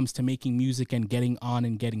when it comes to making music and getting on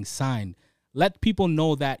and getting signed. Let people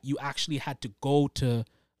know that you actually had to go to,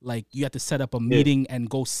 like, you had to set up a meeting and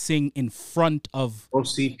go sing in front of. Go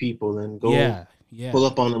see people and go pull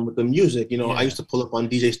up on them with the music. You know, I used to pull up on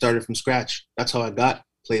DJ Started from scratch. That's how I got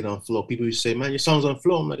played on Flow. People used to say, man, your song's on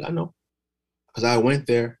Flow. I'm like, I know. Because I went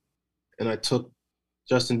there and I took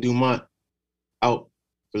Justin Dumont out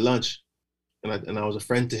for lunch, and I was a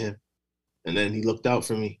friend to him, and then he looked out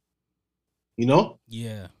for me, you know?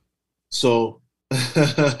 Yeah. So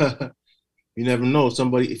you never know.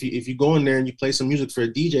 Somebody, if you go in there and you play some music for a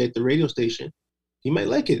DJ at the radio station, he might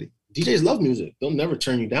like it. DJs love music. They'll never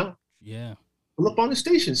turn you down. Yeah. Pull up on the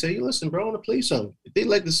station, say, listen, bro, I want to play something. If they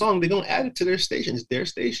like the song, they're going to add it to their station. It's their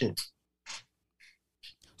station.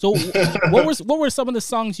 So what were some of the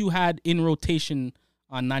songs you had in rotation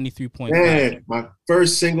on 93.5? Man, my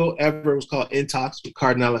first single ever was called Intox with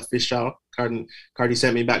Cardinal Official. Cardi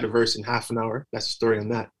sent me back the verse in half an hour. That's the story on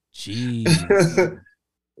that. Jeez.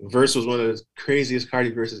 Verse was one of the craziest Cardi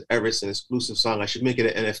verses ever. It's an exclusive song. I should make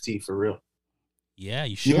it an NFT for real. Yeah,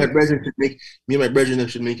 you should. Me and my brethren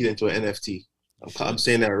should make it into an NFT. I'm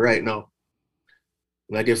saying that right now.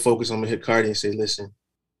 When I get focused, I'm going to hit Cardi and say, listen,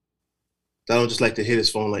 I don't just like to hit his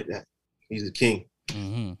phone like that. He's the king.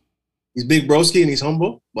 Mm-hmm. He's big broski and he's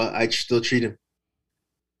humble, but I still treat him,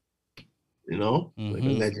 you know, like a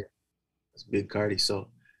legend. That's big Cardi. So,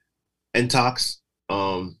 Intox,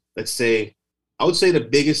 let's say, I would say the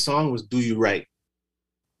biggest song was Do You Right.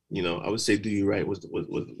 You know, I would say Do You Right was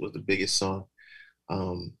the biggest song.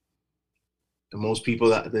 And most people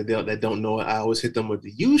that don't know it, I always hit them with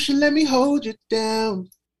the You Should Let Me Hold You Down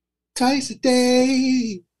twice a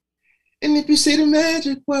day. And if you say the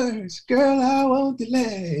magic words, girl, I won't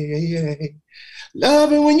delay.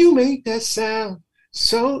 Love it when you make that sound.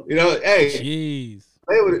 So, hey, Jeez.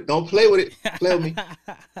 play with it. Don't play with it. Play with me.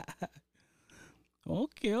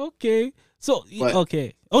 Okay. So, But,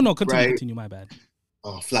 okay. Oh, no, right. continue. My bad.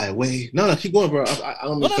 Oh, Fly Away. No, keep going, bro. I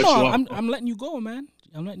don't mean to cut you off. I'm letting you go, man.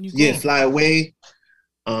 I'm letting you go. Yeah, Fly Away.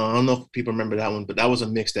 I don't know if people remember that one, but that was a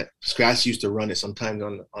mix that Scratch used to run it sometimes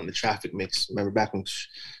on the traffic mix. Remember back when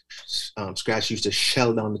Scratch used to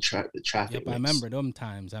shell down the traffic Yep, mix. I remember them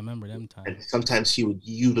times. And sometimes he would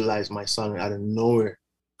utilize my song out of nowhere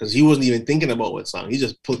because he wasn't even thinking about what song. He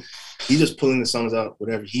just pulling the songs out,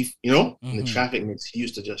 whatever in the traffic mix. He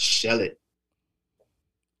used to just shell it.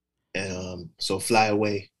 And so Fly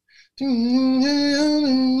Away.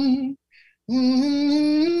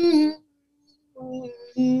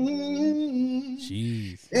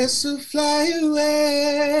 Jeez. It's a fly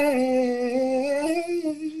away.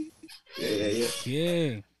 Yeah.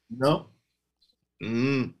 Yeah. No.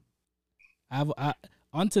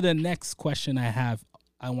 On to the next question I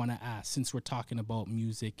want to ask, since we're talking about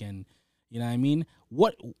music and, you know what I mean?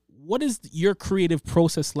 What is your creative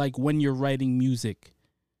process like when you're writing music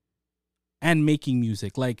and making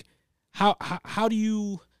music? Like, how do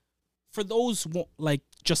you, for those like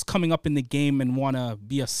just coming up in the game and want to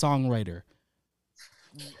be a songwriter,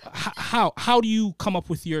 how do you come up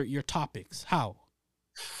with your topics? How?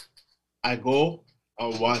 I'll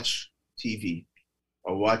watch TV.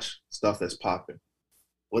 I'll watch stuff that's popping.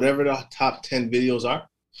 Whatever the top 10 videos are,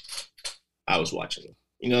 I was watching them.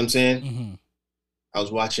 You know what I'm saying? Mm-hmm. I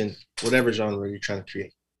was watching whatever genre you're trying to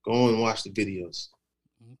create. Go and watch the videos.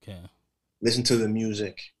 Okay. Listen to the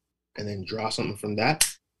music and then draw something from that.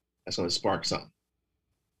 That's going to spark something.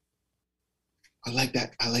 I like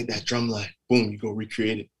that drum line. Boom, you go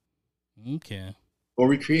recreate it. Okay. Go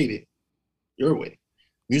recreate it your way.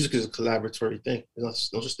 Music is a collaboratory thing. There's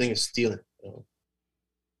no such thing as stealing.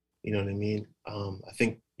 You know what I mean? I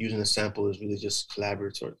think using a sample is really just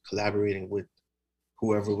collaborating with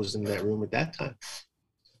whoever was in that room at that time.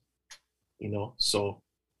 So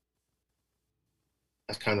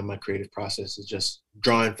that's kind of my creative process, is just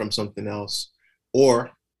drawing from something else.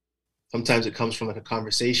 Or sometimes it comes from like a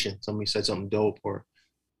conversation. Somebody said something dope, or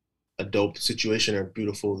a dope situation, or a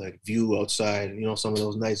beautiful like view outside. Some of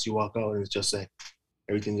those nights you walk out and it's just like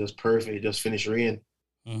everything's just perfect. It just finished raining.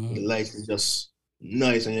 Mm-hmm. The lights are just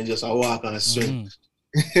nice, and I walk on a swing.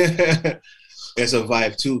 Mm-hmm. It's a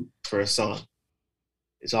vibe too for a song.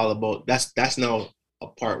 It's all about that's now a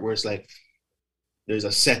part where it's like there's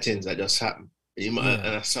a settings that just happen. And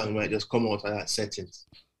a song might just come out of that settings.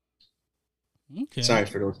 Okay. Sorry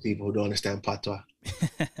for those people who don't understand patois.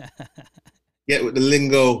 Get with the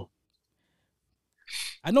lingo.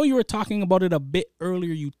 I know you were talking about it a bit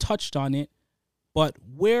earlier. You touched on it, but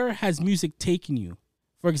where has music taken you?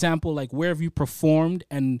 For example, like where have you performed,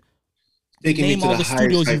 and name all the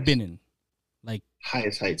studios you've been in? Like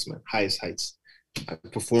highest heights, man. Highest heights. I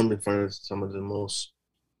performed in front of some of the most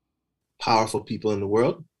powerful people in the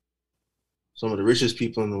world, some of the richest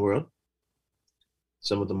people in the world,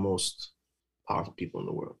 some of the most powerful people in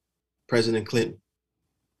the world. President Clinton,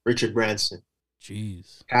 Richard Branson,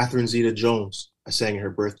 jeez, Catherine Zeta-Jones. I sang at her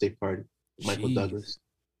birthday party. Michael Douglas,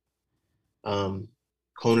 Conan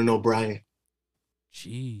O'Brien.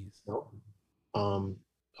 Jeez.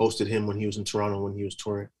 Hosted him when he was in Toronto when he was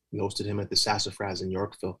touring. We hosted him at the Sassafras in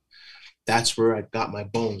Yorkville. That's where I got my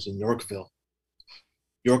bones, in Yorkville.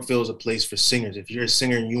 Yorkville is a place for singers. If you're a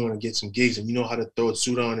singer and you want to get some gigs and you know how to throw a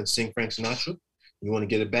suit on and sing Frank Sinatra, you want to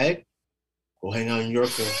get a bag, go hang out in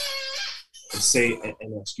Yorkville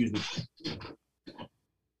and excuse me.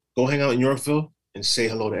 Go hang out in Yorkville and say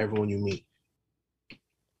hello to everyone you meet.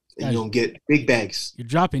 And you're going to get big bags. You're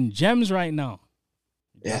dropping gems right now.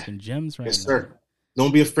 Dropping gems right now. Yes, sir.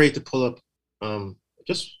 Don't be afraid to pull up.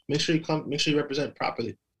 Just make sure you represent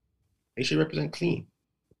properly. Make sure you represent clean.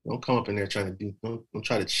 Don't come up in there trying to don't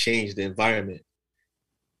try to change the environment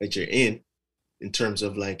that you're in terms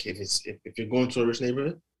of like if you're going to a rich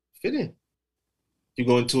neighborhood, fit in. If you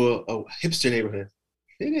go into a hipster neighborhood,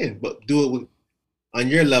 fit in, but do it on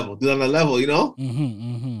your level. Do it on a level, I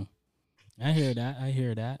hear that.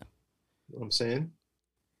 You know what I'm saying?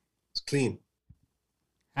 It's clean.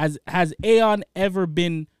 Has Aion ever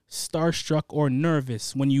been starstruck or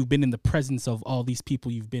nervous when you've been in the presence of all these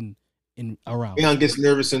people you've been in around? Aion gets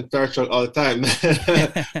nervous and starstruck all the time,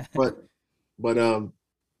 man. but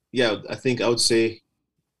yeah, I think I would say,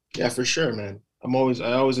 yeah, for sure, man. I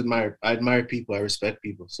always admire people. I respect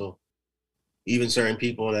people. So even certain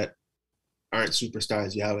people that aren't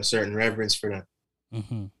superstars, you have a certain reverence for them.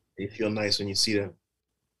 Mm-hmm. You feel nice when you see them.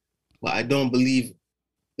 But I don't believe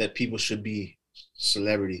that people should be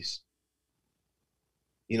celebrities,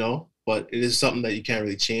 you know, but it is something that you can't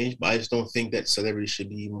really change. But I just don't think that celebrities should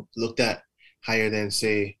be looked at higher than,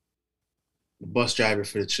 say, the bus driver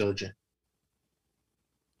for the children.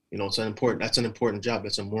 You know, that's an important job.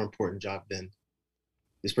 That's a more important job than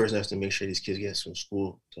this person has to make sure these kids get from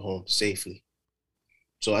school to home safely.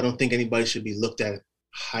 So I don't think anybody should be looked at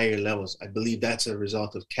higher levels. I believe that's a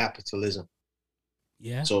result of capitalism.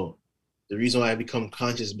 Yeah. So the reason why I become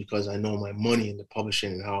conscious is because I know my money in the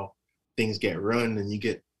publishing and how things get run and you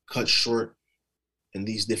get cut short and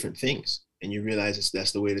these different things. And you realize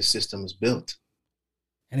that's the way the system is built.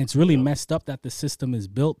 And it's really messed up that the system is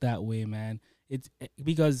built that way, man. It's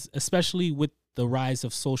because especially with the rise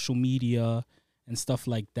of social media and stuff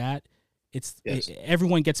like that,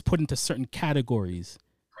 everyone gets put into certain categories.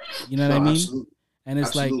 You know what I mean? Absolutely. And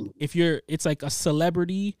it's like it's like a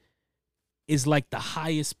celebrity is like the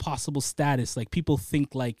highest possible status. Like people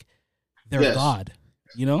think like they're God,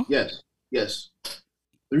 you know? Yes.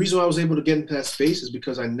 The reason why I was able to get into that space is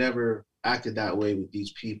because I never acted that way with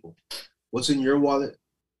these people. What's in your wallet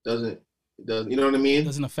doesn't, you know what I mean? It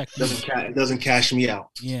doesn't affect me. It doesn't cash me out.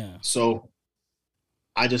 Yeah. So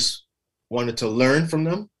I just wanted to learn from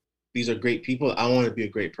them. These are great people. I want to be a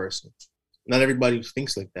great person. Not everybody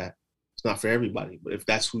thinks like that. It's not for everybody. But if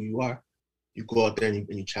that's who you are, you go out there and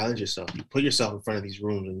you challenge yourself. You put yourself in front of these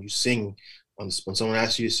rooms and you sing. When someone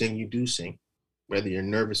asks you to sing, you do sing, whether you're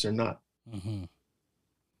nervous or not.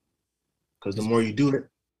 Because the more you do it,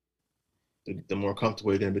 the more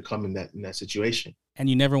comfortable you're going to become in that situation. And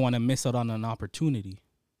you never want to miss out on an opportunity.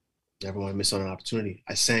 Never want to miss out on an opportunity.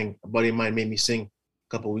 I sang. A buddy of mine made me sing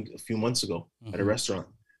a few months ago at a restaurant,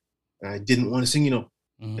 and I didn't want to sing, you know.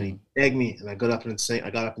 And he begged me, and I got up and sang.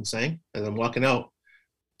 As I'm walking out,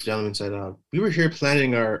 the gentleman said, "We were here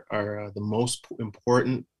planning our the most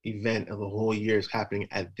important event of the whole year is happening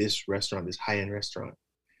at this restaurant, this high-end restaurant."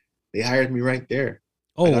 They hired me right there.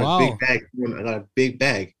 Oh, I got wow! I got a big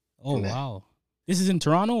bag. Oh, wow! This is in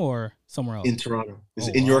Toronto or somewhere else? In Toronto. This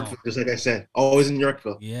is in Yorkville, just like I said. Always in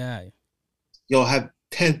Yorkville. Yeah. Yo, I have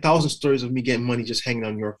 10,000 stories of me getting money just hanging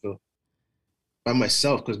out in Yorkville by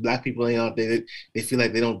myself, because Black people ain't out there. They feel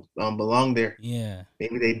like they don't belong there. Yeah.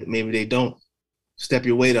 Maybe they don't. Step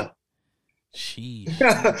your weight up. Sheesh.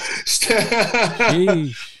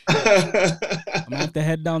 Sheesh. I'm gonna have to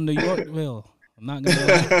head down to Yorkville. I'm not gonna, you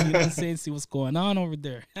know what I'm saying, see what's going on over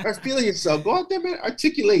there. Start feeling yourself. Go out there, man.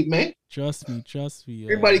 Articulate, man. Trust me.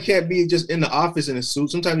 Everybody can't be just in the office in a suit.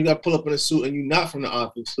 Sometimes you gotta pull up in a suit and you're not from the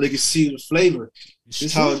office, so they can see the flavor. This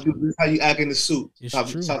is how you act in the suit. Stop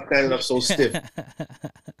standing up so stiff.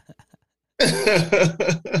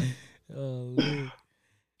 Oh, man.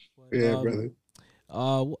 Yeah, brother.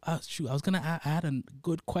 Shoot, I was gonna add a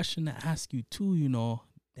good question to ask you too. You know,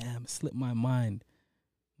 damn, it slipped my mind.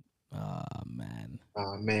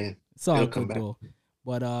 Man. It's all good though.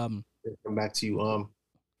 But it'll come back to you.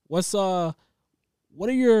 What are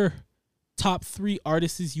your top 3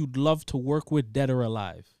 artists you'd love to work with, dead or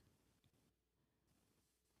alive?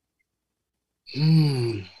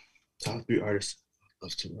 Top 3 artists I'd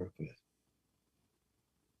love to work with.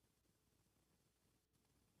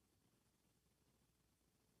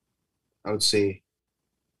 I would say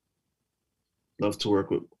love to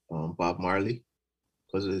work with Bob Marley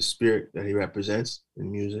because of the spirit that he represents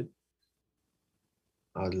in music.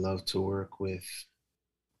 I'd love to work with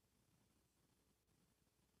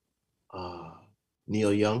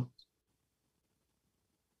Neil Young.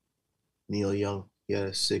 Neil Young, he had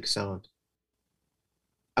a sick sound.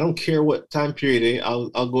 I don't care what time period. I'll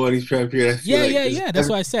go any time period. Yeah. That's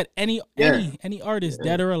why I said any artist,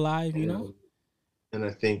 dead or alive, you know. And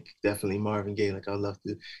I think definitely Marvin Gaye. Like I'd love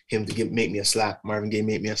him to make me a slap. Marvin Gaye,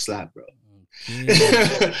 make me a slap, bro.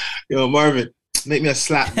 Yeah. Yo, Marvin, make me a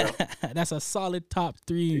slap, bro. That's a solid top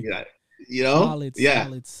 3. Yeah. You know,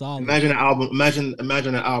 solid. Imagine an album. Imagine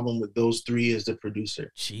an album with those 3 as the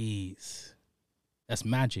producer. Jeez, that's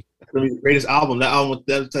magic. That's gonna be the greatest album. That album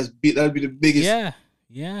that'd be the biggest.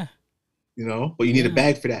 Yeah. You know, but you need a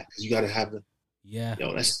bag for that because you got to have the. Yeah.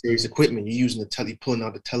 Yo, that's serious equipment. You're using pulling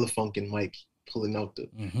out the Telefunken mic, pulling out the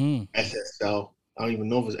SSL. I don't even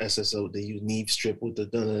know if it's SSL. They use Neve strip with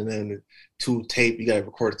the 2 tape. You got to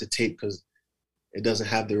record it to tape because it doesn't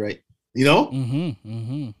have the right. You know.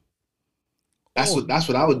 That's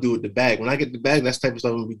what I would do with the bag. When I get the bag, that's the type of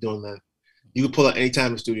stuff I'm gonna be doing, man. You can pull up anytime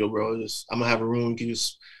in the studio, bro. I'm gonna have a room.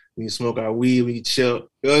 We can smoke our weed. We can chill.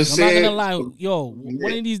 You know what I'm saying? I'm not gonna lie, yo.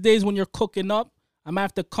 One of these days when you're cooking up, I might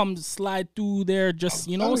have to come slide through there, just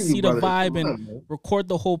I'm telling see you, the brother. vibe Come and on, man. record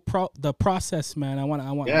the whole the process, man. I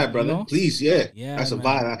want, Yeah, brother. Please, yeah. Yeah, That's a man.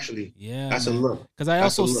 vibe, actually. Yeah, That's a man. look. Because I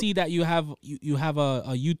That's a also look. see that you have you have a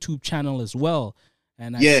YouTube channel as well,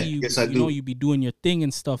 and I see Yeah, you. yes, I do. You be doing your thing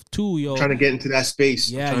and stuff too, I'm yo. trying to get into that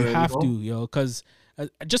space. I'm Yeah, trying you to, have to, yo. Because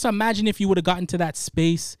just imagine if you would have gotten to that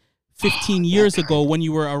space 15 that years ago time. when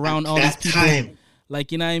you were around all these That people, time.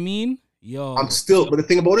 like, you know what I mean, I'm yo. still, but the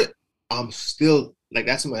thing about it, I'm still like,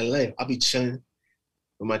 that's my life. I'll be chilling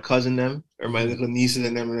with my cousin them or my little nieces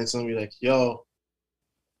and them, and then somebody be like, yo,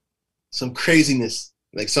 some craziness,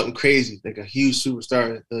 like something crazy, like a huge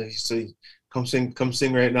superstar. So come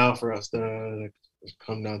sing right now for us. Like,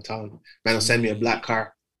 come downtown. Man will send me a black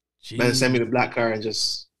car. Man will send me the black car and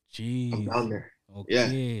just I'm Jeez. down there.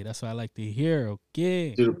 Okay, Yeah. that's what I like to hear.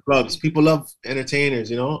 Okay. Do the plugs. People love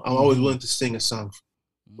entertainers, you know. I'm always willing to sing a song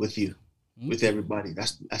with you, with Okay. everybody.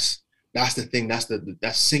 That's the thing.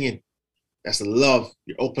 That's singing. That's the love.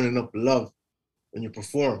 You're opening up love when you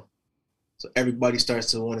perform. So everybody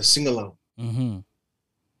starts to want to sing along. And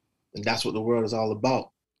that's what the world is all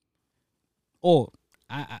about. Oh,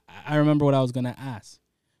 I remember what I was gonna ask.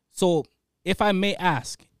 So, if I may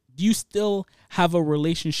ask, do you still have a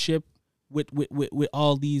relationship with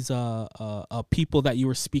all these people that you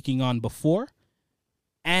were speaking on before?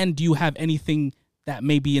 And do you have anything that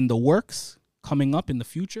may be in the works coming up in the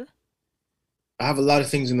future? I have a lot of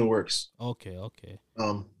things in the works. Okay, okay.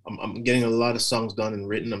 I'm getting a lot of songs done and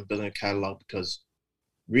written. I'm building a catalog because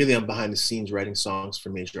really I'm behind the scenes writing songs for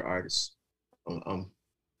major artists.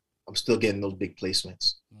 I'm still getting those big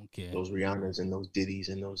placements. Okay. Those Rihannas and those Diddy's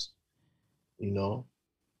and those, you know.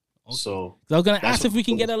 Okay. So I was gonna ask if we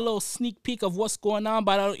can get a little sneak peek of what's going on,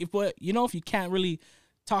 but if you can't really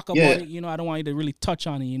talk about it, I don't want you to really touch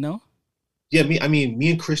on it, Yeah, me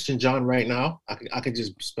and Christian John right now, I could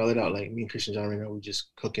just spell it out. Like me and Christian John right now, we're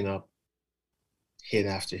just cooking up hit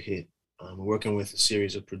after hit. We're working with a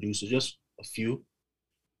series of producers, just a few,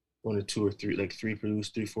 one or two or three, like three,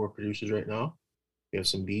 four producers right now. We have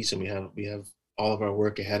some beats and we have all of our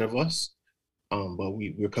work ahead of us. But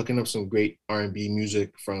we're cooking up some great R&B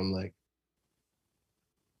music from like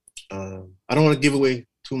I don't want to give away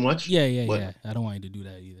too much. Yeah. I don't want you to do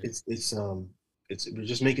that either. We're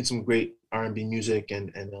just making some great R&B music and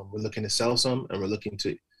we're looking to sell some and we're looking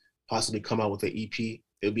to possibly come out with an EP. It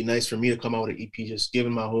would be nice for me to come out with an EP, just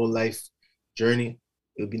given my whole life journey.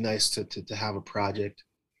 It would be nice to have a project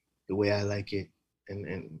the way I like it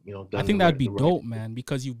and I think that'd be dope, man,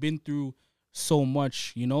 because you've been through so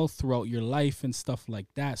much, throughout your life and stuff like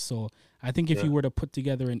that. So I think if you were to put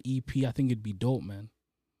together an EP, I think it'd be dope, man.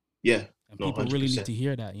 Yeah. And people 100%. really need to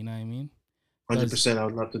hear that, you know what I mean? 100%. I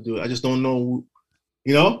would love to do it. I just don't know,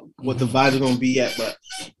 what the vibes are going to be yet, but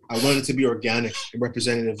I want it to be organic and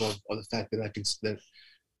representative of the fact that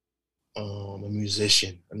I'm a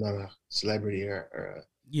musician. I'm not a celebrity or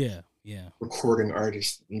a recording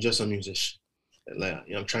artist. I'm just a musician. Like,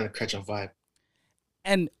 I'm trying to catch a vibe.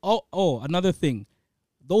 And another thing,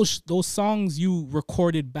 those songs you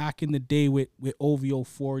recorded back in the day with OVO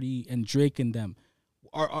 40 and Drake and them,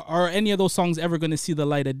 are any of those songs ever going to see the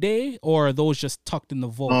light of day, or are those just tucked in the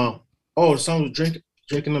vault? The songs with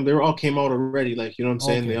Drake and them, they all came out already. Like, you know what I'm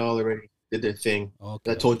saying? Okay. They all already did their thing.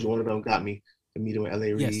 Okay, I told you one of them got me to meet him with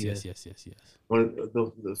L.A. Reid. Yes. One of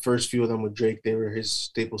the first few of them with Drake, they were his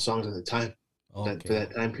staple songs at the time. For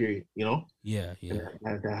that time period, Yeah. And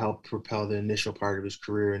that helped propel the initial part of his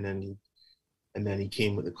career, and then he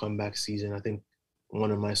came with the comeback season. I think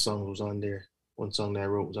one of my songs was on there. One song that I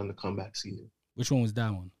wrote was on the comeback season. Which one was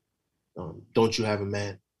that one? Don't You Have a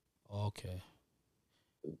Man? Okay.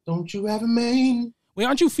 Don't you have a man? Wait,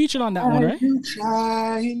 aren't you featured on that one, right? You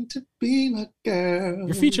trying to be my girl?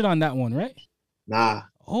 You're featured on that one, right? Nah.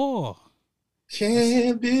 Oh.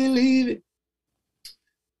 Can't believe it.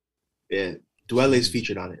 Yeah. Dwelle's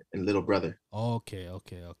featured on it and Little Brother. Okay.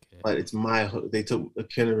 But it's they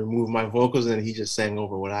kind of removed my vocals and he just sang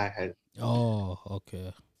over what I had. Oh,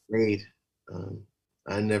 okay. Made.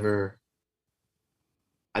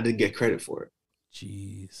 I didn't get credit for it.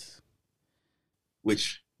 Jeez.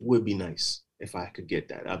 Which would be nice if I could get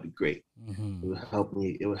that. That'd be great. Mm-hmm. It would help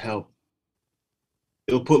me. It would help.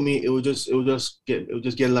 It would just get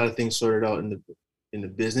a lot of things sorted out in the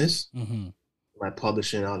business. Mm-hmm. My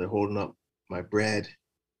publishing out, they're holding up my bread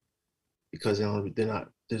because when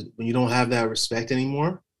you don't have that respect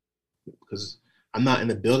anymore, because I'm not in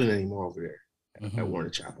the building anymore over there at Warner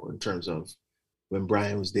Chappell in terms of when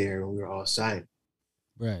Brian was there and we were all signed.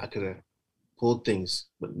 Right. I could have pulled things,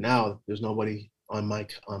 but now there's nobody on my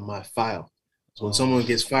file. So when someone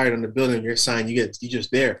gets fired on the building, you're signed, you're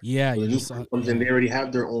just there. Yeah. When the new comes in, they already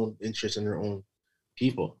have their own interests and their own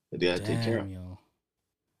people that they gotta take care of. Damn, yo.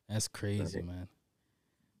 That's crazy, man.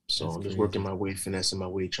 So That's I'm just crazy. working my way, finessing my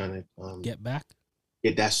way, trying to Get back.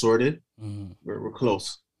 get that sorted. Mm-hmm. We're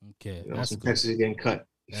close. Okay, You know, that's some good. Texas are getting cut.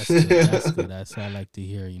 That's good. That's good. That's what I like to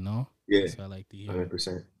hear. You know. Yeah, That's what I like to hear.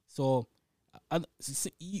 100%. So,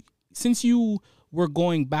 since you were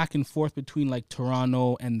going back and forth between like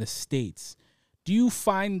Toronto and the States, do you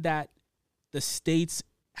find that the States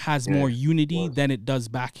has more unity than it does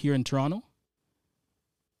back here in Toronto?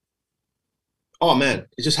 Oh man,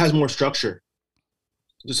 it just has more structure.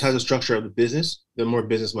 It just has a structure of the business. They're more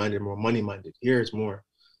business minded, more money minded. Here it's more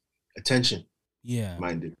attention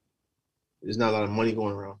minded. There's not a lot of money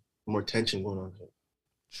going around, more tension going on here.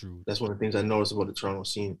 True. That's one of the things I noticed about the Toronto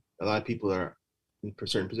scene. A lot of people are in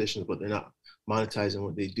certain positions, but they're not monetizing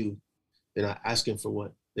what they do. They're not asking for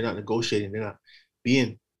what. They're not negotiating. They're not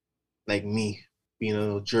being like me, being a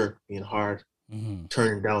little jerk, being hard,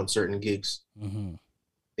 turning down certain gigs,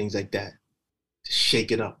 things like that. To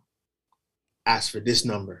shake it up. Ask for this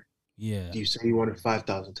number. Yeah. You say you wanted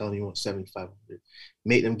 5,000, tell them you want 7,500.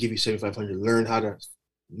 Make them give you 7,500. Learn how to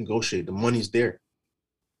negotiate. The money's there.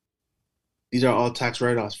 These are all tax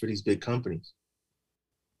write-offs for these big companies.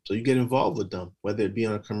 So you get involved with them, whether it be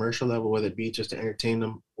on a commercial level, whether it be just to entertain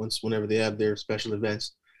them whenever they have their special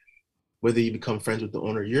events, whether you become friends with the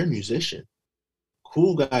owner. You're a musician.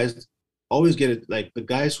 Cool guys always get it. Like the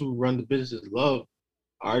guys who run the businesses love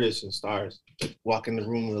artists and stars. Like walk in the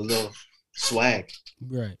room with a little swag.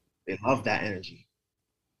 Right. They love that energy.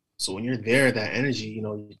 So when you're there, that energy, you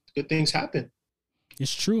know, good things happen.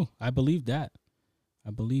 It's true. I believe that.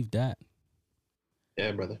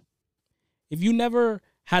 Yeah, brother. If you never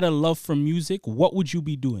had a love for music, what would you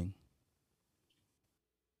be doing?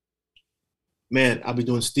 Man, I'll be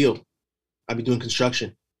doing steel. I'll be doing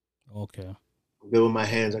construction. Okay. I'm good with my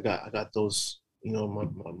hands. I got those, you know,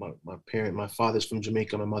 my father's from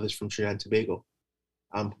Jamaica, my mother's from Trinidad and Tobago.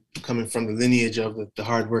 I'm coming from the lineage of the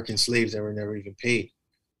hardworking slaves that were never even paid.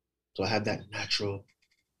 So I have that natural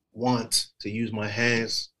want to use my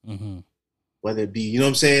hands, whether it be, you know what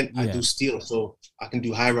I'm saying? Yeah. I do steel, so I can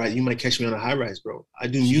do high rise. You might catch me on a high rise, bro. I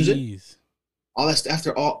do music. All that's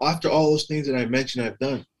after all those things that I mentioned, I've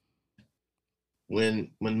done.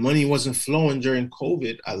 When money wasn't flowing during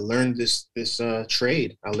COVID, I learned this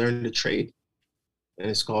trade. I learned the trade,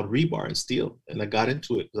 and it's called rebar and steel. And I got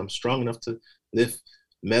into it because I'm strong enough to lift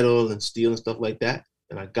metal and steel and stuff like that.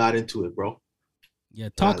 And I got into it, bro. Yeah,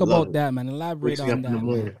 talk about that, man. Elaborate on that,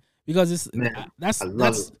 man. Because it's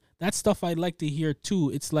that's stuff I'd like to hear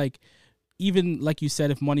too. It's like, even like you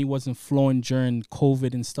said, if money wasn't flowing during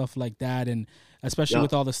COVID and stuff like that, and especially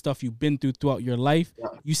with all the stuff you've been through throughout your life,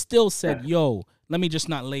 you still said, yo, let me just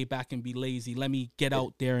not lay back and be lazy. Let me get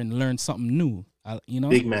out there and learn something new. You know?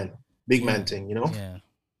 Big man thing, you know? Yeah.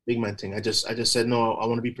 Big man thing. I just said, no, I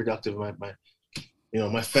want to be productive. My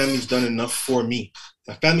family's done enough for me.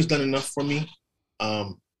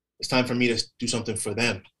 It's time for me to do something for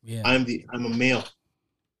them. Yeah. I'm a male.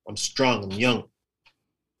 I'm strong. I'm young.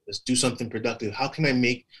 Let's do something productive. I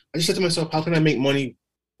just said to myself, how can I make money?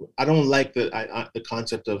 I don't like the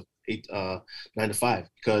concept of 9 to 5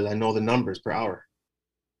 because I know the numbers per hour.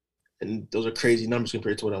 And those are crazy numbers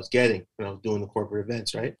compared to what I was getting when I was doing the corporate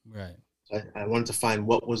events, right? Right. So I wanted to find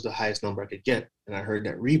what was the highest number I could get. And I heard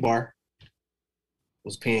that rebar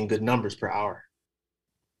was paying good numbers per hour.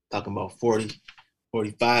 Talking about 40,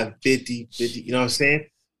 45, 50, you know what I'm saying?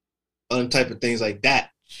 Other type of things like that.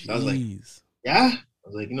 So I was like, yeah. I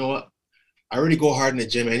was like, you know what? I already go hard in the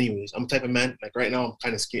gym anyways. I'm the type of man, like right now I'm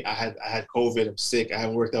kind of scared. I had COVID, I'm sick. I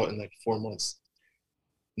haven't worked out in like 4 months.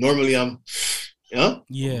 Normally I'm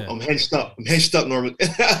henched up normally.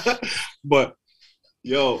 But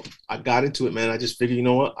yo, I got into it, man. I just figured, you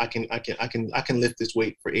know what? I can lift this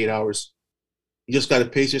weight for 8 hours. You just gotta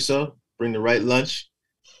pace yourself, bring the right lunch,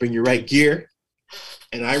 bring your right gear.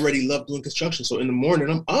 And I already love doing construction. So in the morning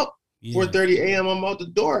I'm up. 4:30 a.m. I'm out the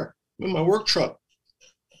door. I'm in my work truck.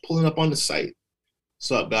 Pulling up on the site. What's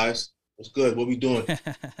up, guys? What's good? What we doing?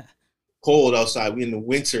 Cold outside. We in the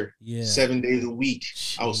winter. 7 days a week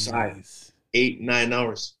outside. 8-9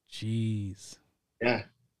 hours. Jeez. Yeah.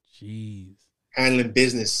 Jeez. Handling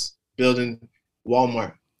business, building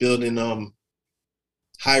Walmart, building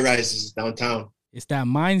high rises downtown. It's that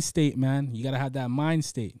mind state, man. You gotta have that mind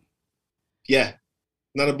state. Yeah.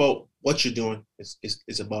 Not about what you're doing.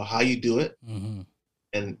 It's about how you do it.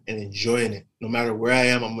 And enjoying it. No matter where I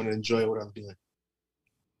am, I'm going to enjoy what I'm doing.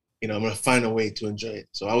 You know, I'm going to find a way to enjoy it.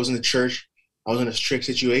 So I was in the church. I was in a strict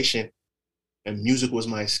situation. And music was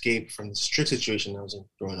my escape from the strict situation I was in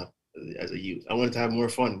growing up as a youth. I wanted to have more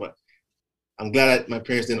fun, but I'm glad my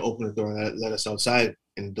parents didn't open the door and let us outside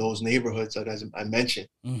in those neighborhoods, like as I mentioned,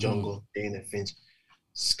 Mm-hmm. Jungle, Dana, Finch,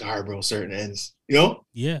 Scarborough, certain ends, you know?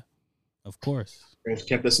 Yeah, of course. Parents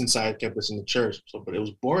kept us inside, kept us in the church. So, but it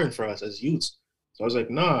was boring for us as youths. So I was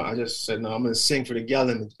like, nah, I just said, no, I'm going to sing for the gal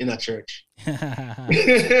in that church.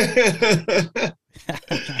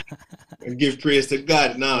 And give praise to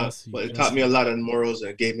God. Nah, but it taught me a lot of morals,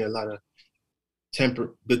 and it gave me a lot of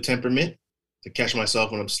good temperament to catch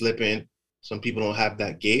myself when I'm slipping. Some people don't have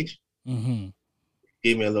that gauge. Mm-hmm.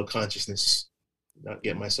 Gave me a little consciousness, not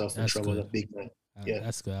get myself in trouble. A big man. Yeah,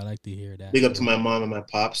 that's good. I like to hear that. Big up to my mom and my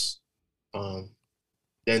pops,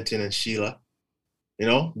 Denton and Sheila. You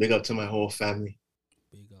know, big up to my whole family.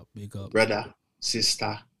 Big up. Brother,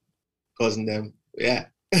 sister, cousin them. Yeah.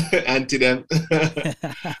 Auntie them.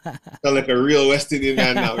 Sound like a real West Indian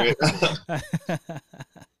man now, right?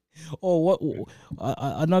 Oh,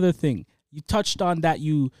 another thing. You touched on that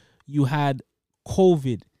you had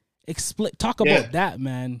COVID. Talk about that,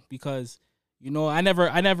 man, because I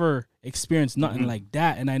never experienced nothing like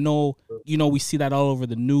that, and I know we see that all over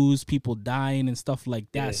the news, people dying and stuff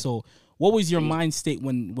like that. Yeah. So, what was your mind state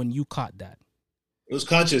when you caught that? It was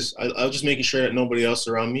conscious. I was just making sure that nobody else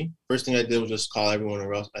around me. First thing I did was just call everyone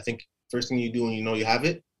around. I think first thing you do when you know you have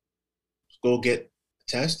it, go get a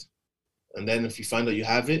test. And then if you find out you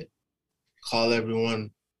have it, call everyone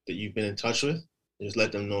that you've been in touch with and just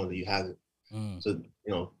let them know that you have it. So,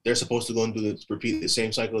 they're supposed to go and repeat the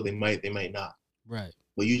same cycle. They might not. Right.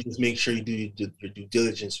 But you just make sure you do your due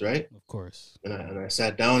diligence, right? Of course. And I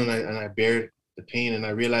sat down and I bared the pain, and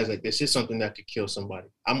I realized like this is something that could kill somebody.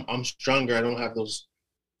 I'm stronger. I don't have those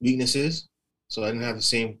weaknesses, so I didn't have the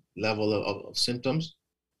same level of symptoms.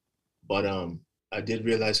 But I did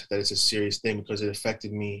realize that it's a serious thing because it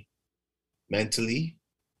affected me mentally.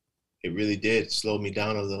 It really did slow me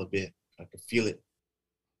down a little bit. I could feel it.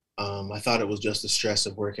 I thought it was just the stress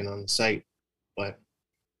of working on the site, but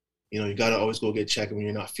you got to always go get checked when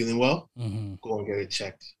you're not feeling well. Mm-hmm. Go and get it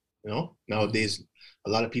checked. Nowadays, a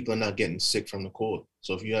lot of people are not getting sick from the cold.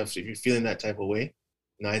 So if you're feeling that type of way,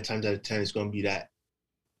 9 times out of 10, it's going to be that.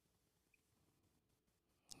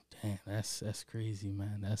 Damn, that's crazy,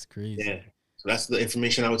 man. That's crazy. Yeah. So that's the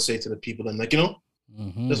information I would say to the people that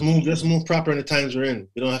just move proper in the times we're in.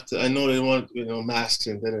 You don't have to. I know they want masks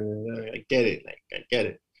and I get it. I get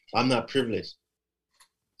it. I'm not privileged.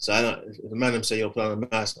 So I don't. If the man say, "Yo, put on a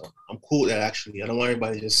mask," I'm cool with that. Actually, I don't want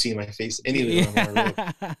everybody to just see my face anyway.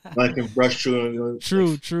 Yeah. I can brush through.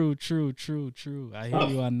 True. I hear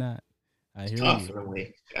you on that. I hear you.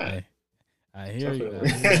 I hear you.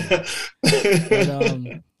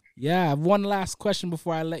 But, yeah, I have one last question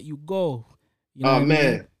before I let you go.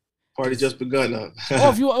 Man, party just begun.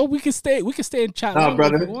 We can stay and chat. Nah,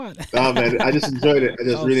 brother. If you want. Nah, man, I just enjoyed it. I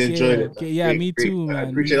just really enjoyed it. Okay, yeah, me too, man. I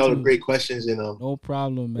appreciate all the great questions and no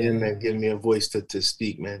problem, man. And giving me a voice to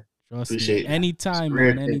speak, man. Appreciate it. Anytime,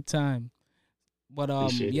 man. Anytime. But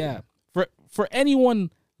yeah, for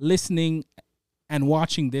anyone listening and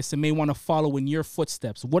watching this and may want to follow in your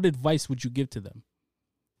footsteps, what advice would you give to them?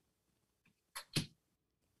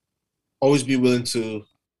 Always be willing to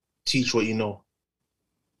teach what you know.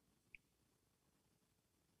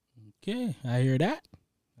 Okay, I hear that.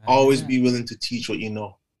 Always be willing to teach what you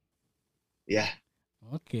know. Yeah.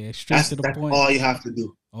 Okay, straight to the point. That's all you have to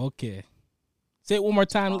do. Okay. Say it one more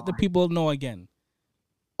time, let the people know again.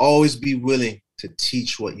 Always be willing to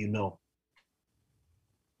teach what you know.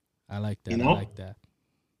 I like that.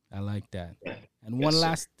 I like that. Yeah. And one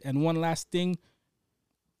last thing.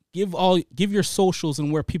 Give your socials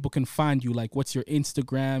and where people can find you. Like, what's your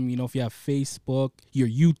Instagram? If you have Facebook, your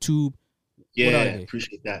YouTube. Yeah,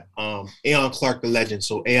 appreciate that. Aion Clarke, the legend.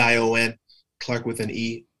 So AION, Clarke with an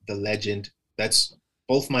E, the legend. That's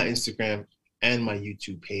both my Instagram and my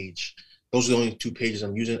YouTube page. Those are the only 2 pages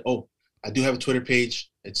I'm using. Oh, I do have a Twitter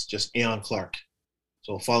page. It's just Aion Clarke.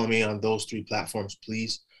 So follow me on those 3 platforms,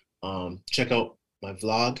 please. Check out my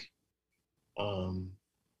vlog.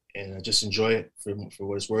 And I just enjoy it for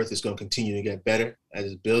what it's worth. It's going to continue to get better as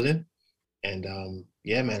it's building. And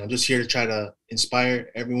yeah, man, I'm just here to try to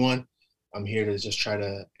inspire everyone. I'm here to just try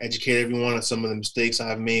to educate everyone on some of the mistakes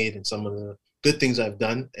I've made and some of the good things I've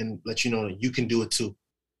done and let you know that you can do it too.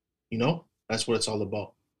 That's what it's all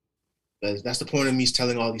about. That's the point of me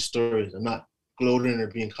telling all these stories. I'm not gloating or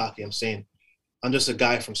being cocky. I'm saying I'm just a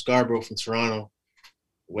guy from Scarborough, from Toronto,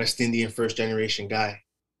 West Indian first generation guy.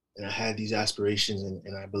 And I had these aspirations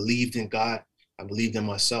and I believed in God. I believed in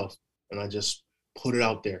myself. And I just put it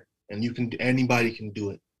out there. And anybody can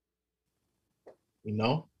do it.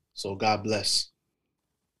 So God bless.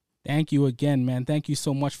 Thank you again, man. Thank you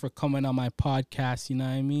so much for coming on my podcast. You know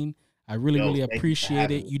what I mean? I really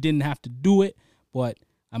appreciate it. You didn't have to do it, but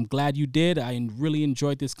I'm glad you did. I really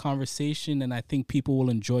enjoyed this conversation, and I think people will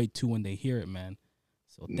enjoy it too when they hear it, man.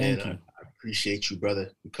 So thank you. I appreciate you,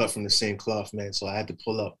 brother. We cut from the same cloth, man. So I had to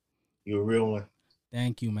pull up. You're a real one.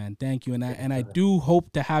 Thank you, man. Thank you. And I do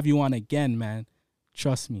hope to have you on again, man.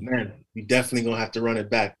 Trust me. Man, we definitely gonna have to run it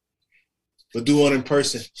back. We'll do one in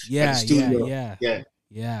person. Yeah.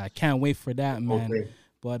 Yeah. I can't wait for that, man. Okay.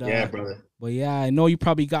 But yeah, brother. But yeah, I know you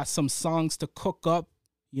probably got some songs to cook up.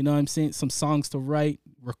 You know what I'm saying? Some songs to write,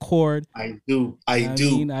 record. I do. I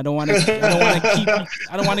mean, I don't want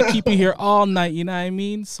to keep you here all night, you know what I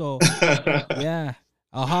mean? So yeah.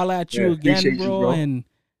 I'll holler at you again, bro, and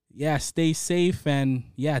yeah, stay safe, and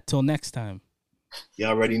yeah, till next time. You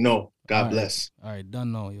already know. God bless. All right,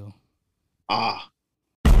 done know, yo.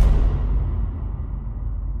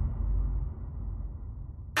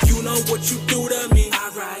 You know what you do to me.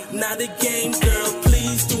 Alright, not a game, girl.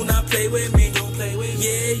 Please do not play with me. Don't play with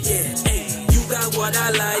me. Yeah. Hey, you got what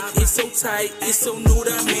I like. It's so tight, it's so new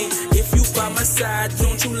to me. If you by my side,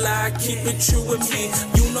 don't you lie. Keep it true with me.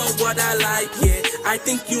 You know what I like, yeah. I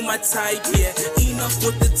think you my type, yeah. Enough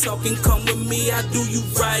with the talking, come with me. I do you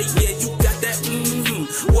right, yeah. You got that,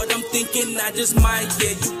 What I'm thinking, I just might,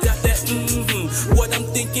 yeah. You got that, What I'm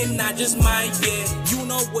thinking, I just might, yeah. You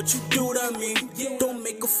know what you do to me. Don't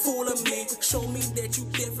make a fool of me. Show me that you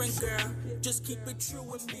different, girl. Just keep it true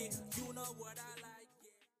with me. You know what I like.